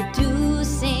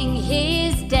 reducing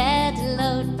his debt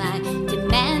load by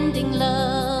demanding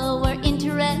lower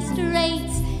interest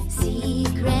rates,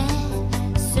 secret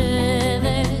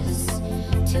servers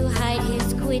to hide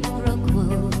his quid pro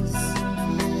quos,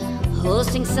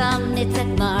 hosting summits at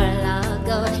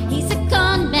Mar-a-Lago. He's a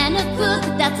con man, a crook,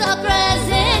 that's our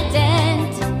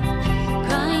president.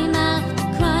 Crime after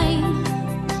crime,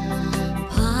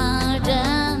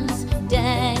 pardons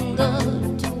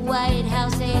dangled to White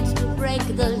House aides to break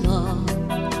the law.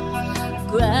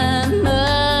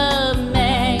 Grammar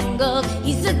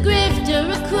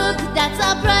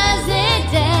our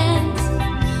president.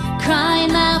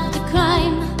 Crime after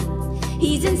crime.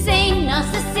 He's insane,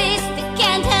 narcissistic,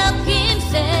 can't help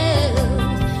himself.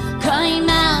 Crime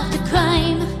after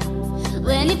crime.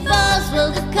 When he falls,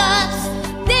 well, the cops,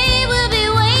 they will be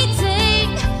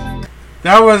waiting.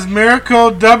 That was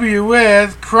Miracle W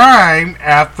with Crime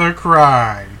After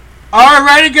Crime.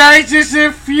 Alrighty guys, just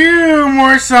a few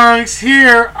more songs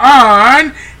here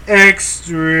on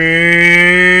ExtremeX.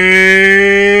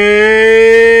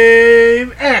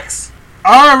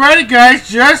 Alrighty guys,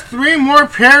 just 3 more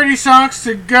parody songs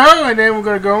to go, and then we're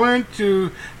going to go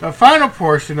into the final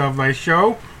portion of my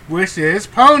show, which is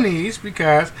Ponies,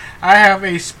 because I have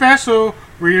a special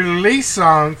release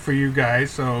song for you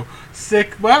guys, so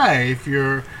stick by. If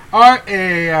you are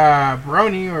a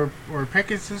brony or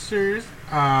Pekin Sisters,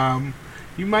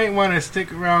 you might want to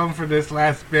stick around for this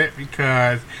last bit,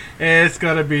 because it's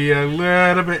going to be a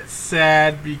little bit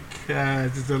sad,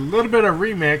 because it's a little bit of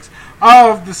remix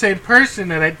of the same person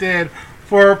that I did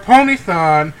for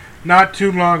Ponython not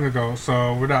too long ago.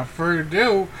 So without further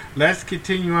ado, let's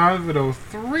continue on with those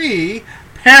 3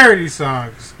 parody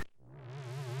songs.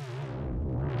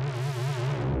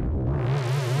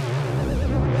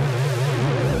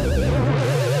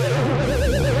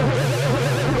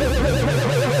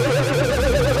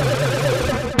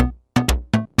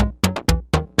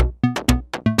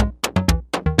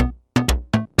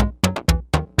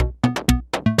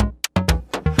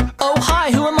 Oh hi,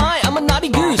 who am I? I'm a naughty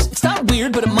goose. It's not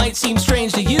weird, but it might seem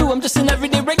strange to you. I'm just an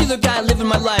everyday regular guy living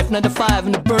my life 9 to 5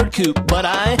 in a bird coop. But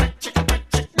I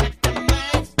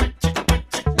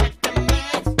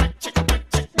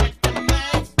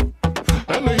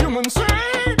and the humans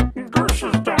say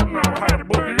gooses don't know how to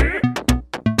believe.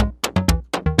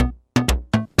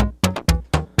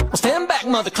 Well, stand back,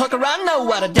 mother clucker, I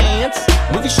know how to dance.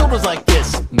 Move your shoulders like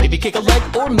this, maybe kick a leg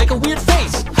or make a weird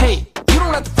face. Hey, you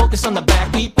don't have to focus on the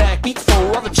backbeat for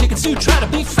all the chickens who try to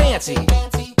be fancy.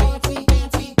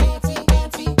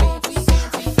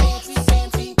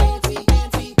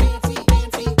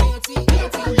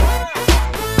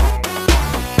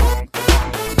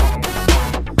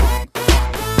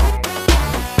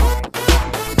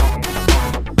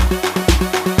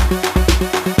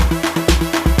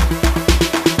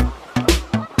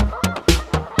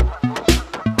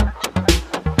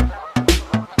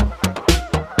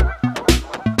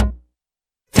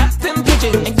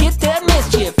 And get that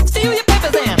mischief. Steal your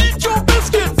papers and eat your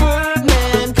biscuit.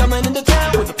 Birdman coming into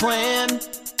town with a plan.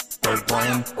 Bird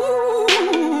plan.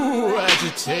 Ooh,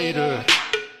 agitator.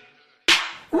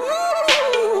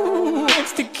 Ooh,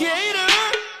 instigator.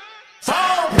 It's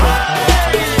alright.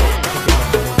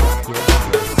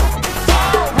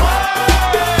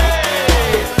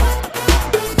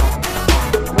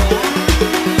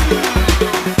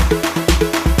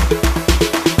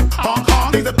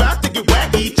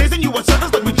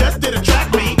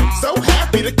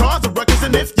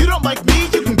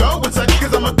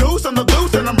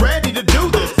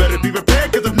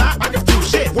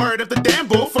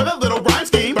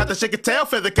 Shake a tail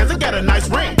feather, cause it got a nice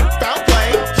ring. Foul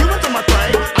play, humans are my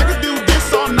prey. I could do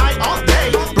this all night, all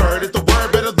day. Bird is the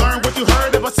word, better learn what you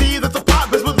heard. If I see that's a pop,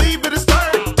 best believe it is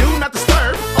stirred. Do not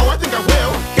disturb, oh I think I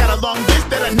will. Got a long list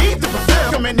that I need to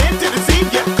fulfill. Coming into the scene,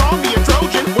 yeah, call me a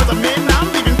Trojan. Was a man, now I'm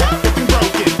leaving everything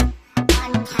broken.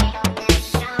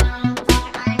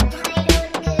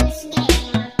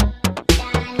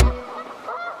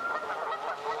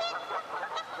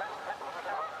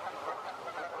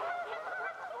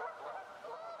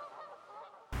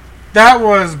 That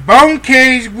was Bone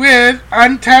Cage with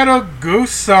Untitled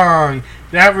Goose Song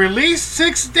that released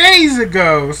 6 days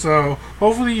ago, so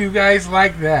hopefully you guys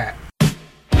like that.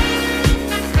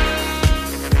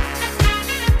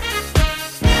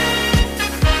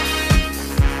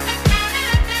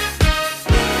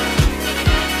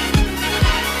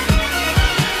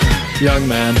 Young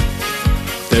man,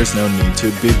 there's no need to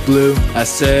be blue. I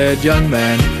said, young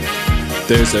man,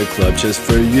 there's a club just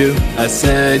for you. I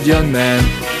said, young man,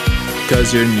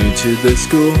 'cause you're new to the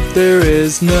school, there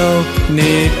is no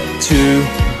need to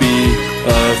be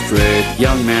afraid.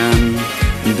 Young man,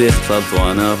 this club's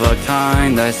one of a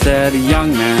kind. I said,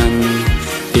 young man,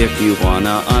 if you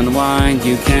wanna unwind,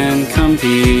 you can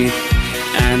compete.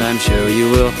 And I'm sure you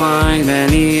will find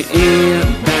many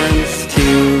events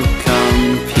to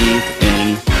compete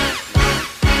in.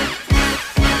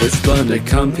 It's fun to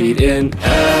compete in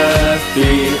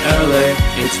FBLA.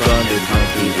 It's fun to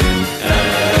compete in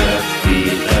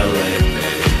FBLA.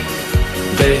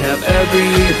 They have every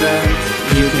event,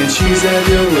 you can choose at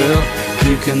your will.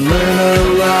 You can learn a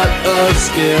lot of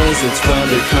skills. It's fun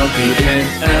to compete in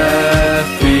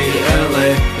FBLA.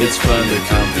 It's fun to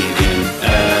compete in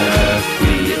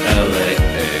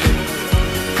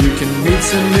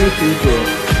people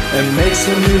and make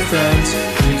some new friends.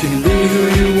 You can be who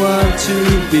you want to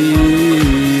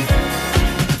be.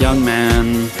 Young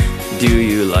man, do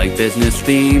you like business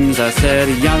themes? I said,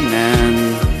 young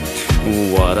man,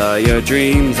 what are your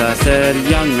dreams? I said,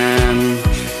 young man,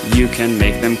 you can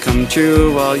make them come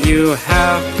true. All you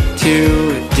have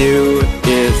to do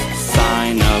is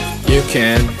sign up. You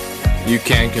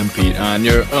can compete on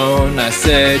your own. I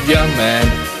said, young man,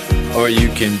 or you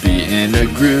can be in a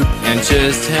group and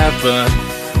just have fun.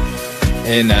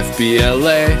 In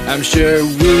FBLA, I'm sure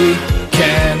we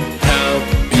can help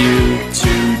you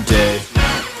today.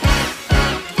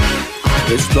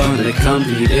 It's fun to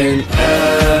compete in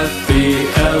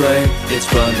FBLA. It's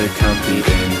fun to compete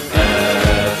in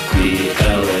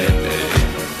FBLA.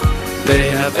 They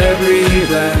have every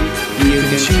event. You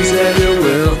can choose at your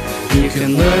will. You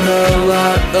can learn a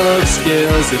lot of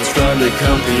skills. It's fun to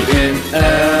compete in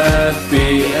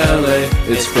FBLA.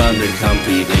 It's fun to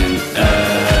compete in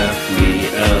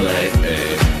FBLA.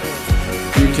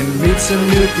 You can meet some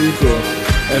new people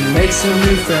and make some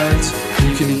new friends.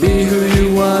 You can be who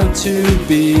you want to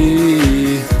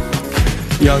be.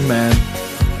 Young man,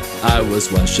 I was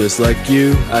once just like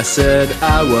you. I said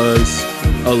I was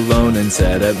alone and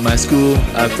sad at my school.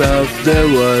 I felt there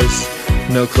was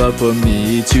no club for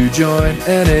me to join,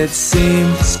 and it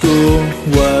seemed school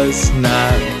was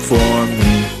not for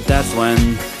me. That's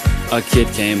when a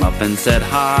kid came up and said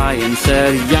hi and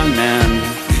said, young man,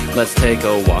 let's take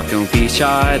a walk, don't be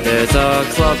shy. There's a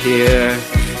club here,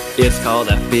 it's called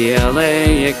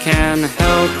FBLA. It can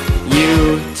help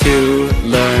you to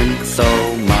learn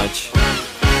so much.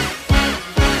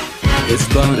 It's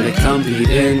fun to compete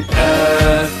in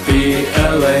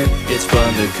FBLA. It's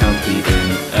fun to compete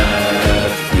in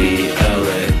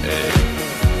FBLA.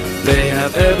 They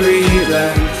have every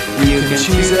event. You can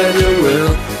choose at your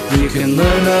will. You can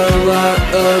learn a lot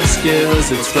of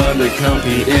skills. It's fun to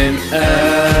compete in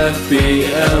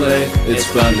FBLA. It's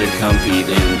fun to compete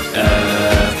in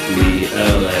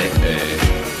FBLA.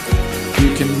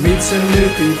 You can meet some new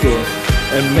people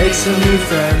and make some new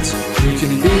friends. You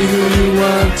can be who you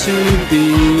want to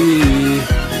be.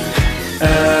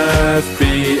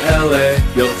 FBLA,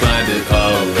 you'll find it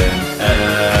all in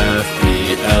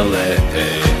FBLA.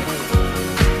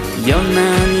 Young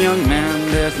man,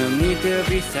 there's no need to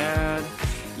be sad.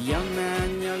 Young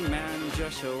man,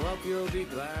 just show up, you'll be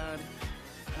glad.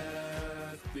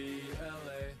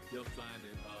 FBLA, you'll find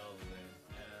it all in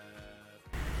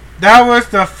That was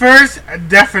the first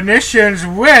definitions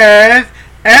with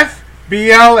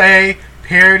FBLA,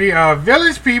 parody of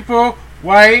Village People,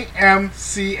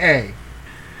 YMCA.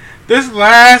 This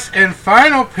last and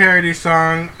final parody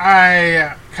song,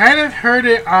 I kind of heard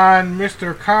it on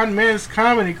Mr. Conman's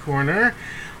Comedy Corner.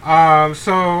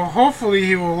 So hopefully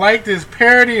he will like this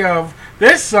parody of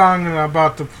this song that I'm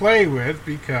about to play with,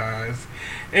 because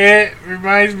it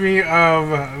reminds me of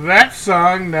that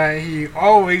song that he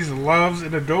always loves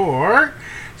and adores.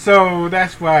 So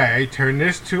that's why I turned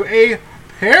this to a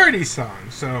parody song.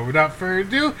 So without further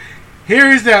ado,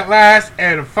 here is that last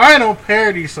and final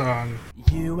parody song.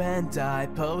 You and I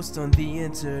post on the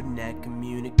internet,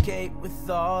 communicate with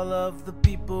all of the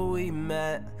people we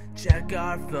met, check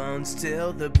our phones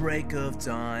till the break of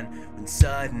dawn, when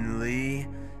suddenly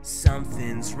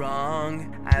something's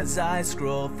wrong. As I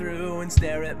scroll through and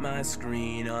stare at my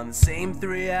screen on the same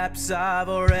 3 apps I've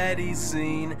already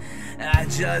seen, I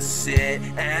just sit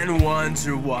and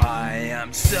wonder why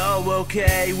I'm so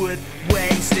okay with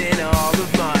wasting all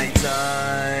of my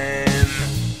time.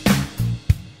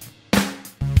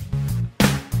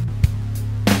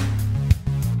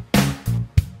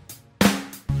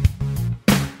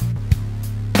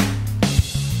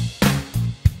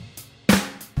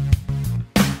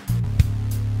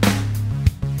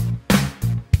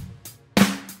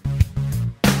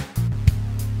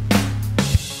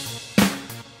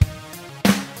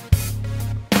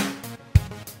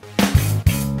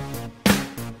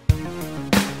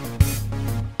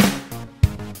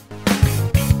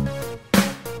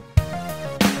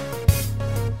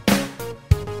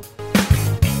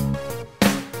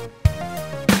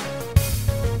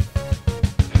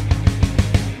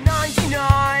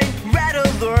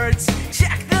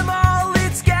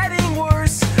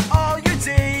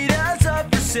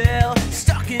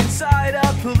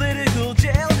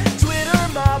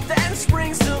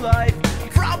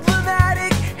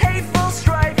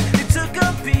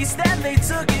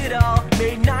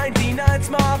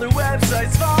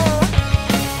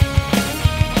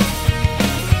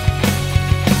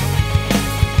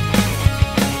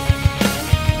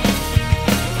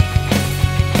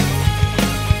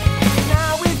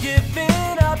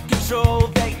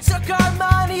 They took our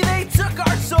money, they took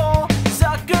our soul.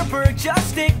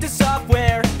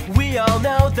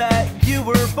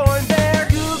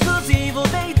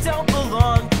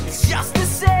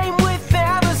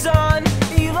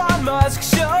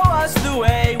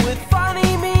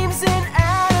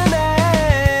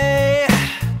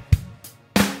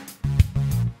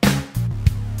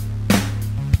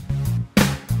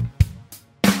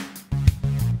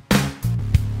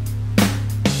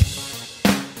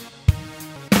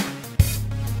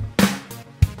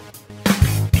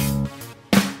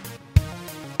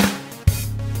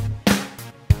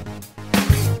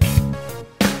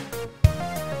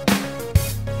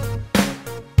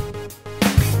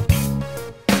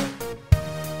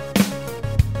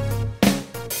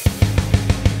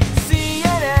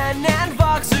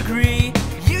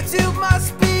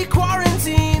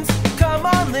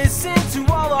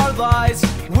 lies.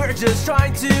 We're just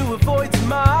trying to avoid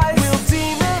demise. We'll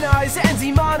demonize and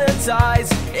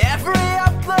demonetize every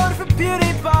upload for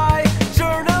PewDiePie.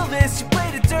 Journalists, you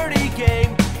played a dirty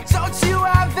game. Don't you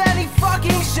have any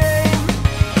fucking shame?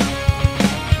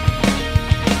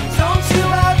 Don't you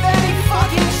have any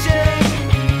fucking shame?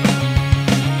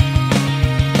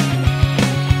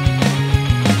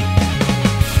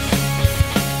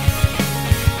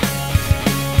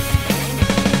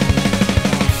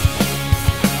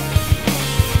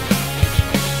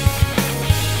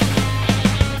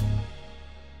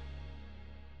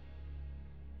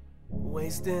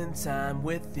 Wasting time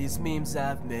with these memes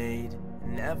I've made,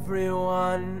 and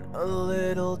everyone a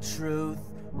little truth.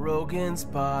 Rogan's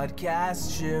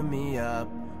podcast cheer me up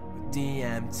with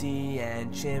DMT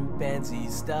and chimpanzee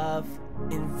stuff.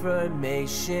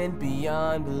 Information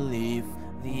beyond belief.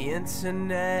 The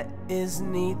internet is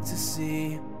neat to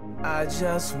see. I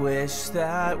just wish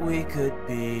that we could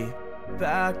be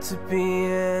back to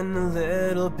being a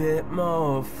little bit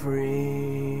more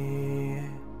free.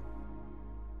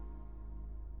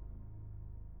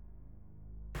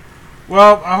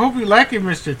 Well, I hope you like it,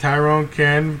 Mr. Tyrone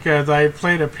Ken, because I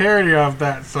played a parody of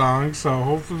that song, so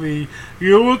hopefully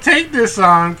you will take this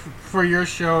song for your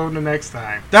show the next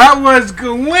time. That was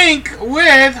Gwink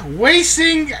with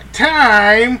Wasting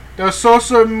Time, the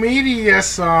social media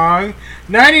song,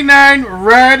 99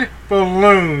 Red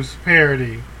Balloons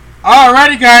parody.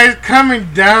 Alrighty guys,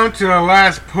 coming down to the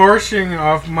last portion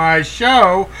of my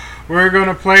show, we're going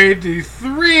to play the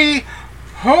 3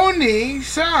 Pony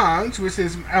songs, which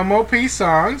is MOP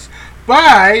songs,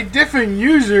 by different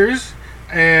users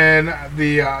in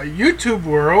the YouTube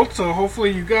world. So hopefully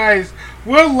you guys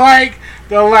will like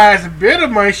the last bit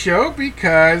of my show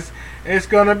because it's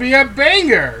going to be a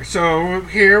banger. So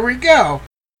here we go.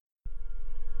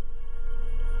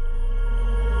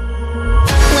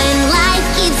 When life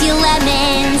gives you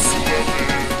lemons,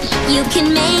 you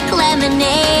can make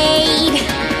lemonade.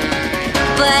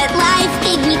 But life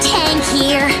gave me tank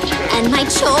here, and my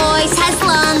choice has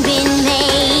long been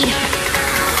made.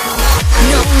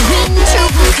 No winter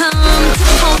will come to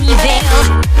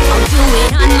Ponyville, I'll do it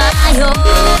on my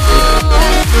own.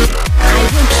 I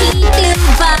will keep you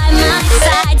by my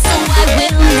side, so I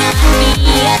will not be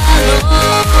alone.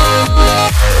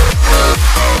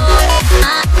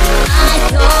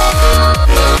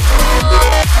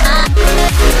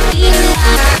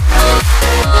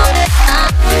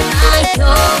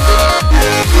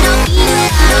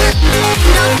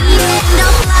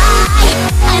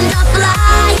 And I'll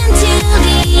fly until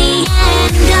the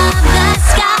end of the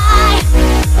sky.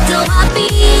 So I'll be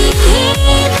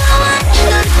the one who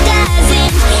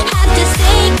doesn't have to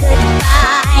say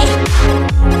goodbye.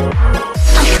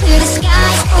 I'll clear the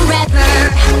skies forever,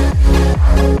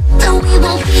 so we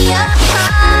won't be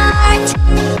apart.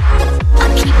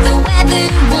 I'll keep the weather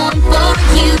warm for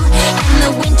you, and the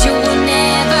winter will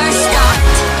never start.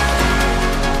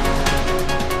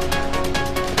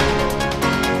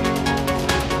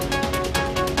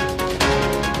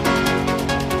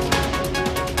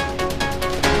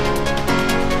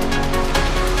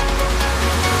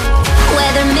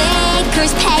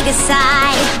 Makers peg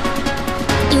aside,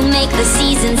 you make the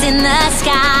seasons in the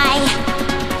sky.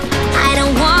 I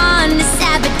don't want to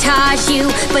sabotage you,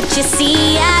 but you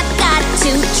see I've got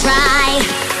to try.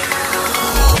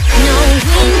 No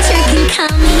winter can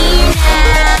come here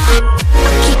now,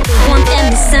 I'll keep the warmth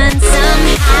and the sun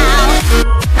somehow.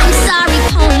 I'm sorry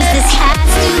ponies, this has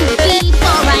to be,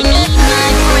 for I need my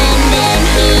friend and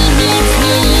he needs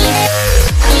me.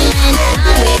 And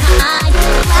I'm with I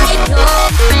like your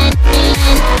friend.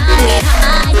 And I'm with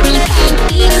I, we can't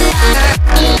be love.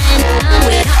 And I'm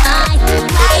with I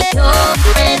like your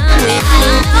friend. I'm with I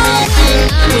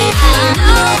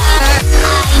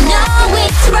know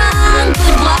it's wrong,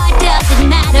 but what does it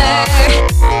matter?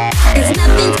 'Cause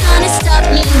nothing's gonna stop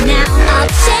me now.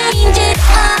 I'll change it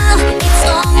all, it's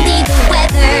only the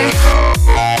weather.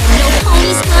 And no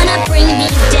pony's gonna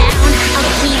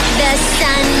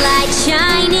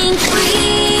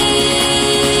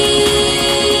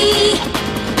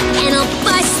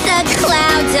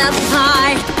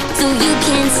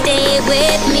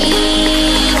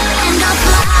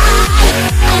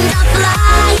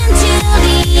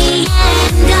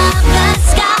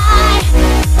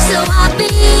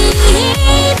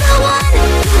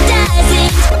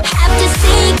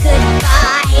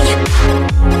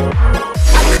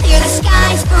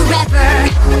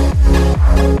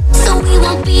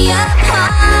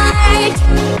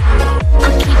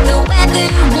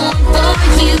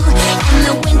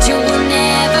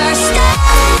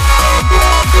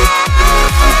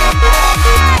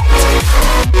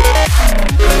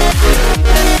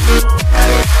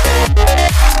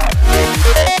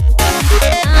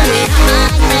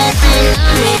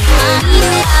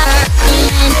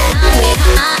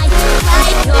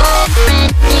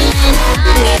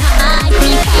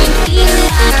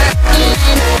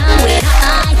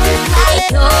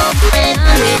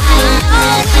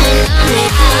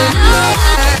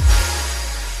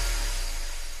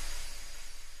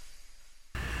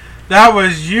That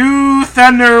was You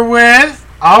Thunder with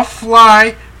I'll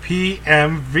Fly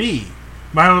PMV.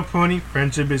 My Little Pony,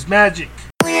 Friendship is Magic.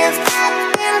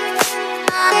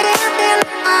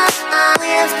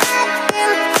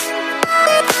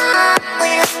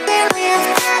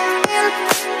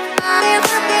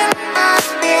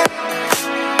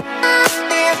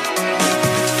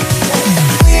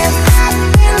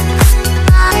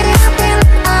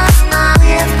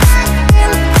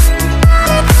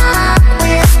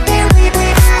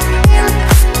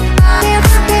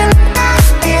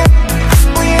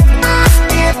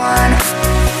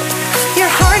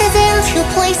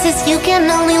 You can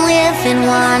only live in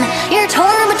one. You're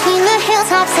torn between the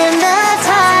hilltops and the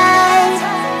tide.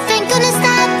 Thank goodness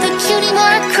that the cutie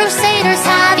mark crusaders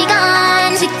have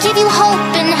begun to give you hope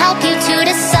and help you to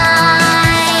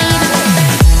decide.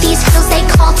 These hills they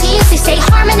call to you, they say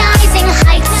harmonizing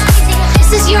heights.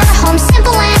 This is your home,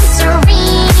 simple and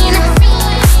serene.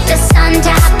 The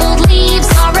sun-dappled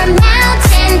leaves are a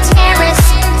mountain terrace.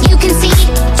 You can see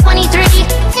 23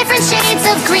 different shades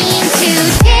of green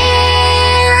today.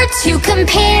 To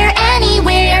compare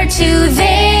anywhere to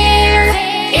there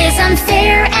is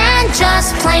unfair and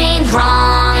just plain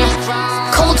wrong.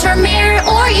 Cold Termere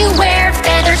or you wear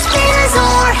feather spins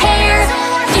or hair,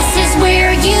 this is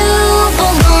where you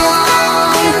belong.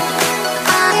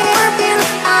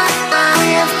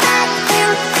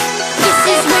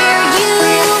 This is where you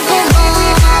belong.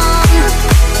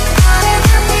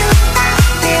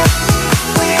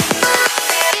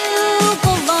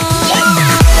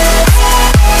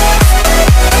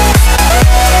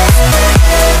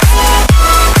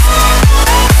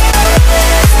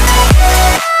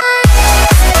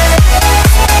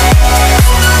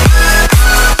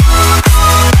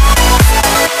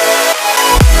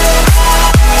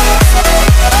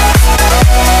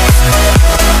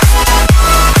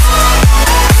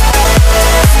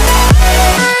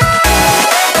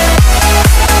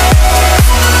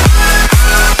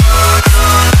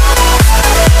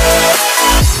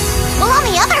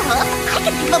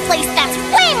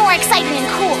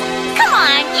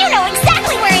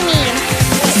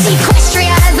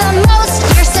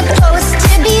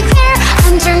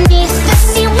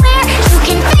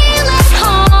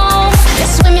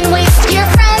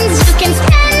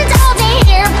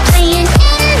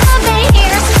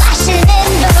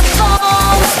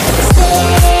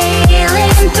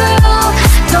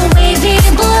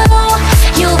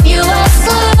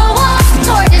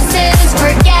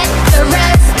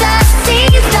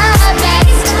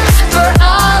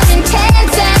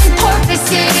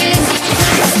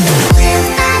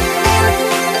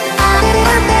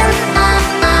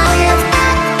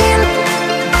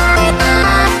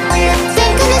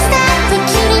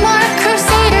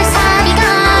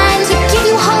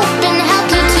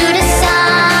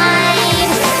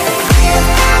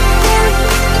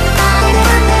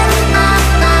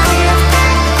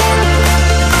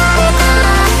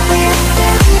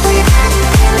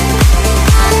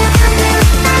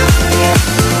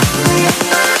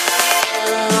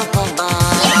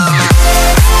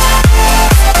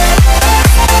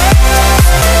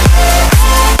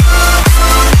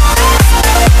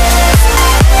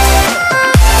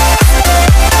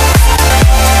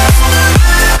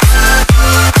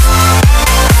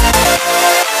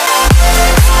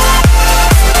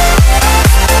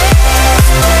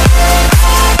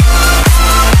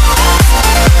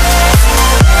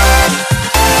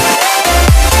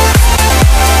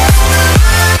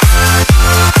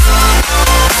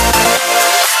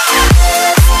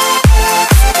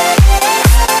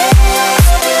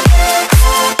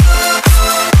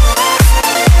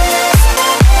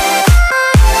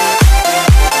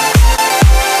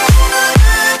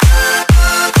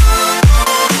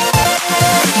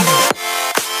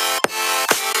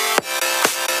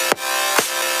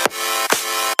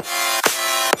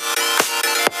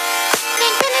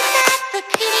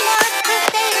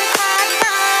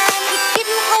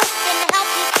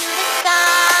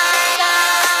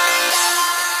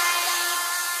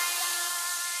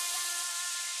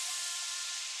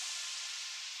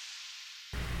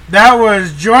 That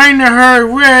was Join the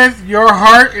Herd with Your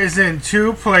Heart is in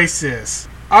Two Places.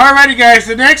 Alrighty guys,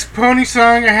 the next pony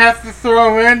song I have to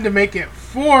throw in to make it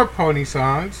 4 pony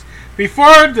songs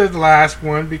before the last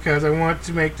one because I want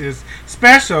to make this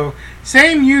special.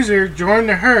 Same user, Join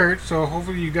the Herd, so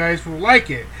hopefully you guys will like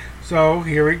it. So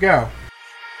here we go.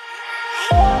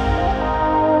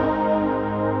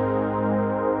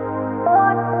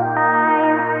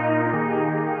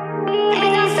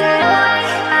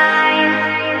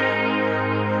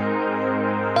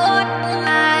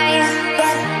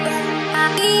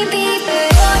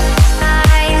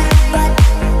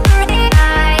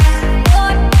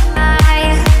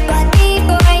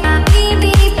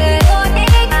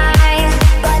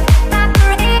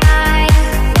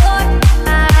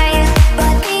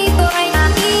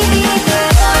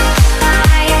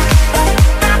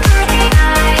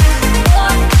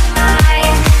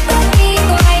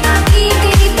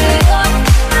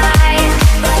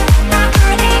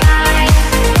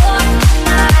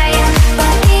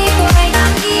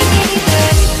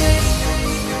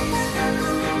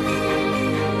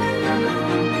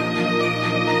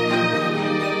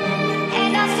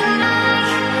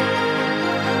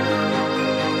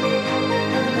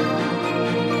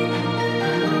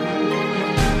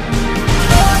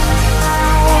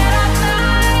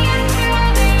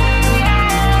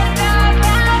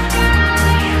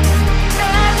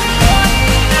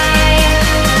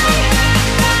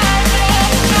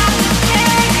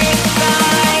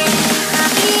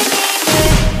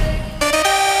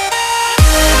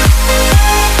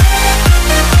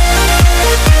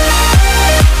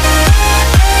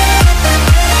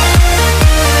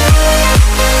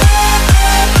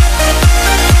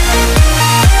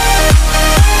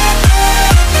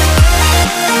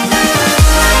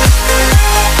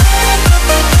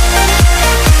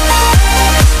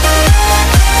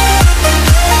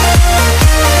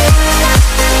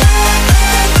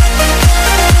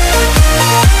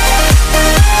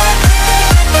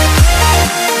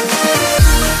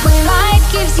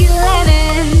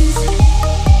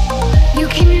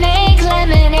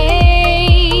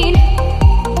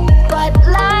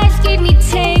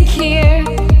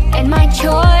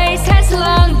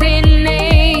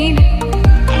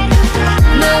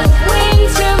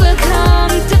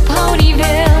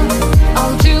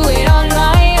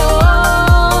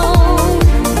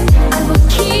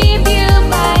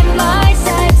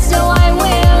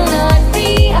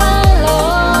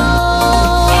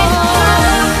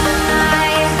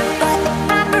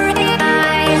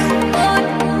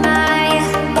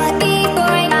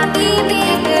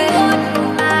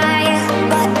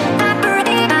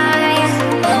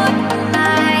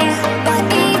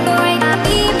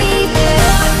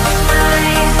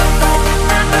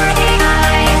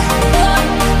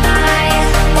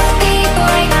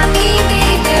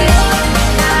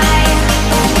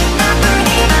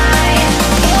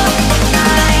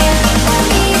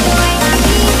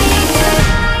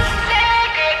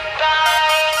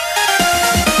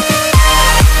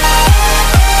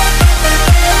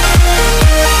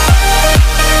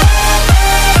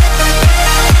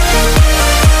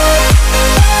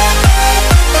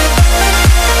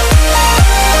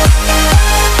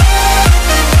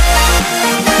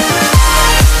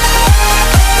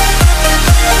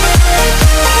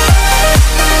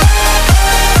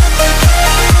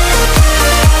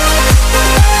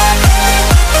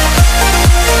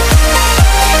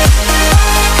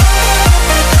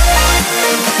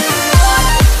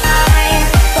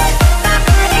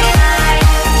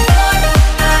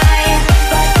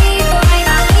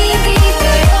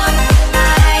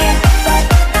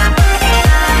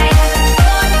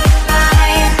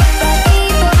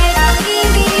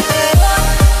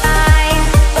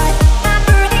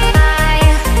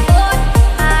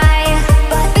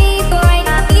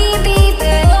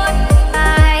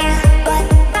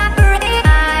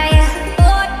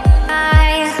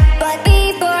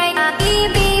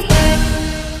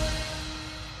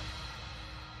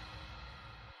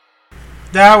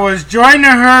 That was Join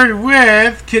the Herd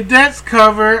with Cadets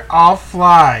cover I'll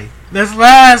Fly. This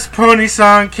last Pony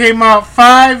song came out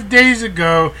 5 days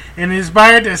ago and is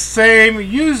by the same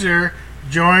user,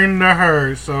 Join the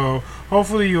Herd. So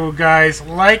hopefully you guys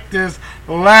like this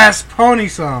last Pony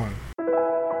song.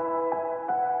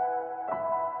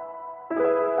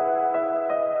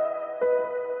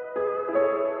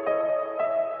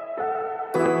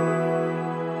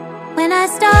 When I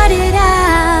started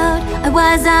out, I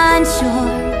was unsure.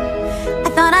 I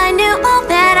thought I knew all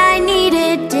that I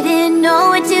needed, didn't know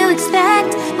what to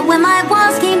expect. But when my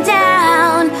walls came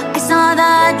down, I saw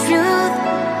the truth.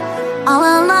 All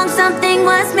along something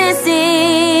was missing,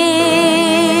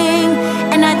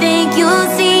 and I think you'll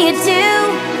see it too.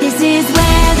 This is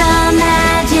where the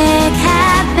magic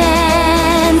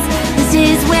happens. This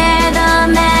is where the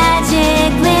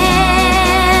magic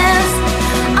lives.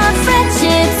 Our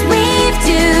friendships weave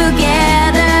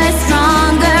together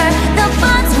stronger. The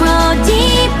bonds grow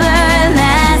deeper,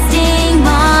 lasting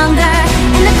longer.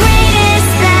 And the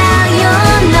greatest that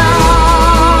you'll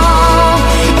know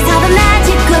is how the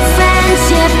magic of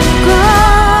friendship grows.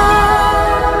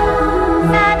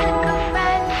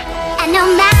 And no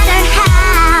matter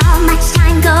how much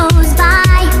time goes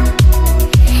by,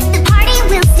 the party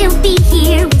will still be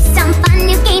here with some fun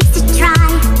new games to try.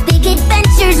 Big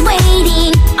adventures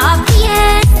waiting,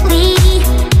 obviously,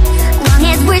 long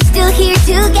as we're still here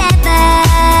together.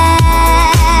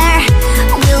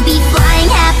 We'll be flying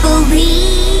happily.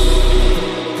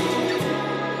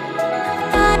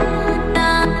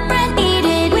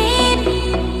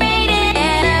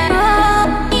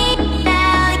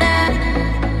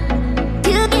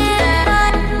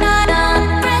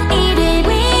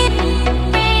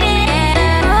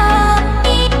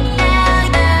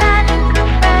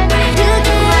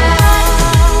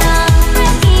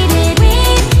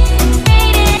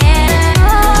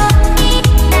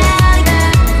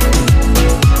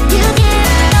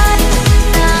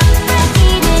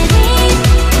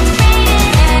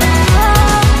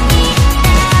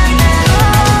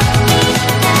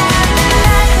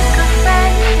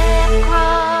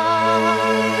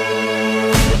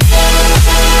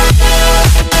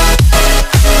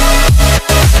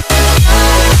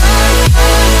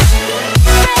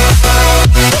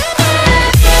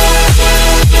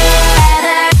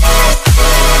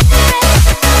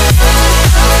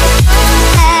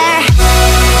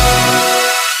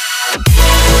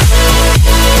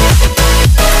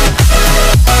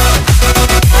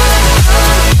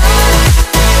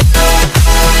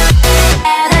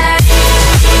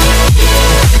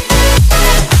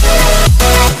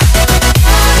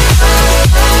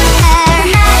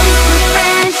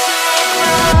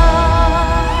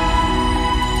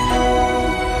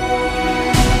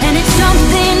 And it's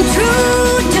something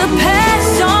true to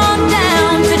pass on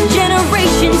down to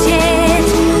generations yet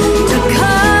to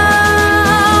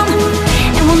come.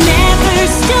 And we'll never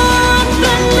stop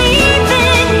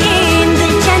believing in the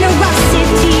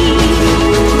generosity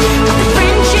of the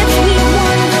friendships we've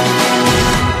won.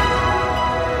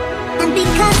 And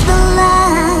because the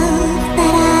love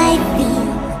that I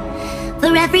feel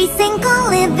for every single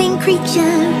living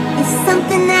creature is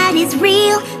something that is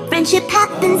real. Friendship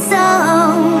happens so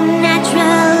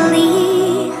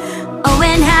naturally. Oh,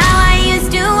 and how I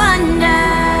used to wonder.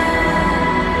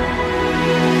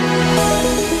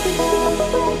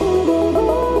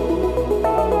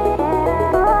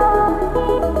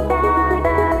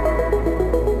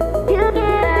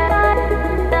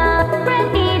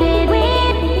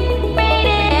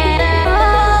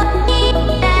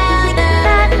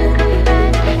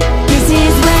 This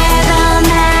is where the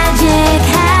magic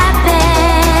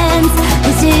happens.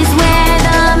 This is where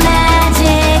the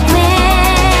magic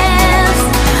lives.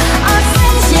 Our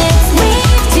friendships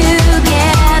weave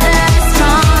together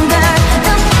stronger.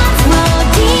 The bonds grow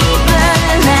deeper,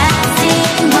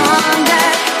 lasting longer.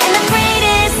 And the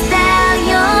greatest that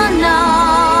you'll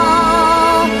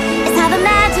know is how the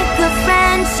magic of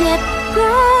friendship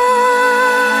grows.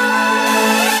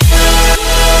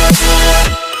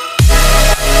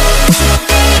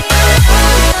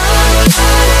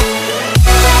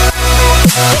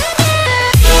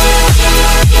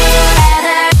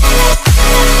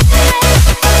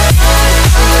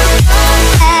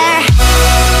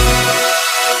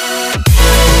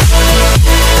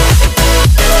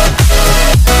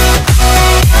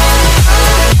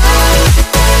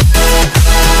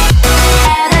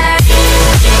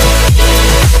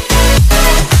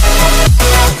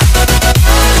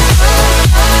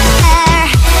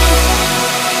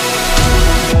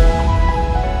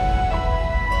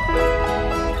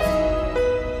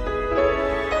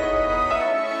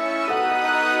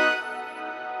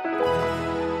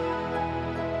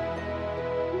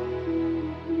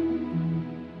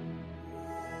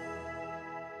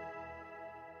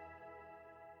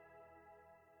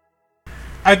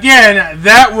 Again,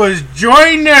 that was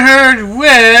Join the Herd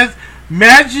with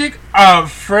Magic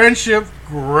of Friendship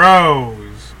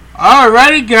Grows.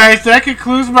 Alrighty guys, that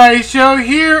concludes my show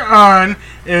here on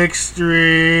ExtremeX.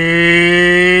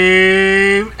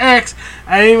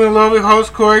 I am your lovely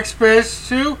host, Core Express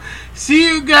 2. See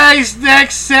you guys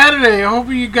next Saturday. I hope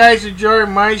you guys enjoyed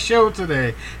my show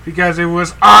today because it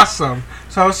was awesome.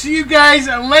 So I'll see you guys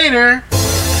later.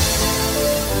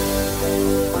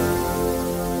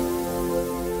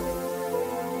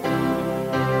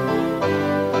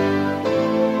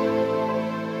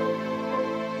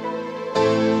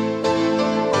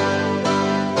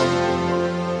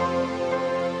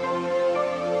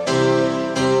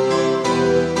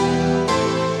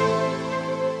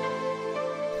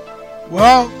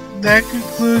 Well, that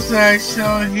concludes our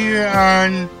show here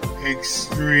on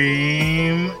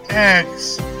ExtremeX.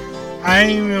 I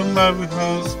am your lovely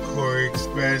host, Corey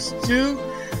Express 2.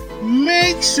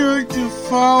 Make sure to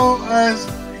follow us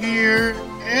here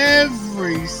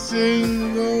every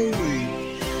single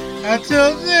week.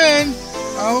 Until then,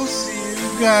 I'll see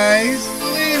you guys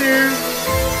later.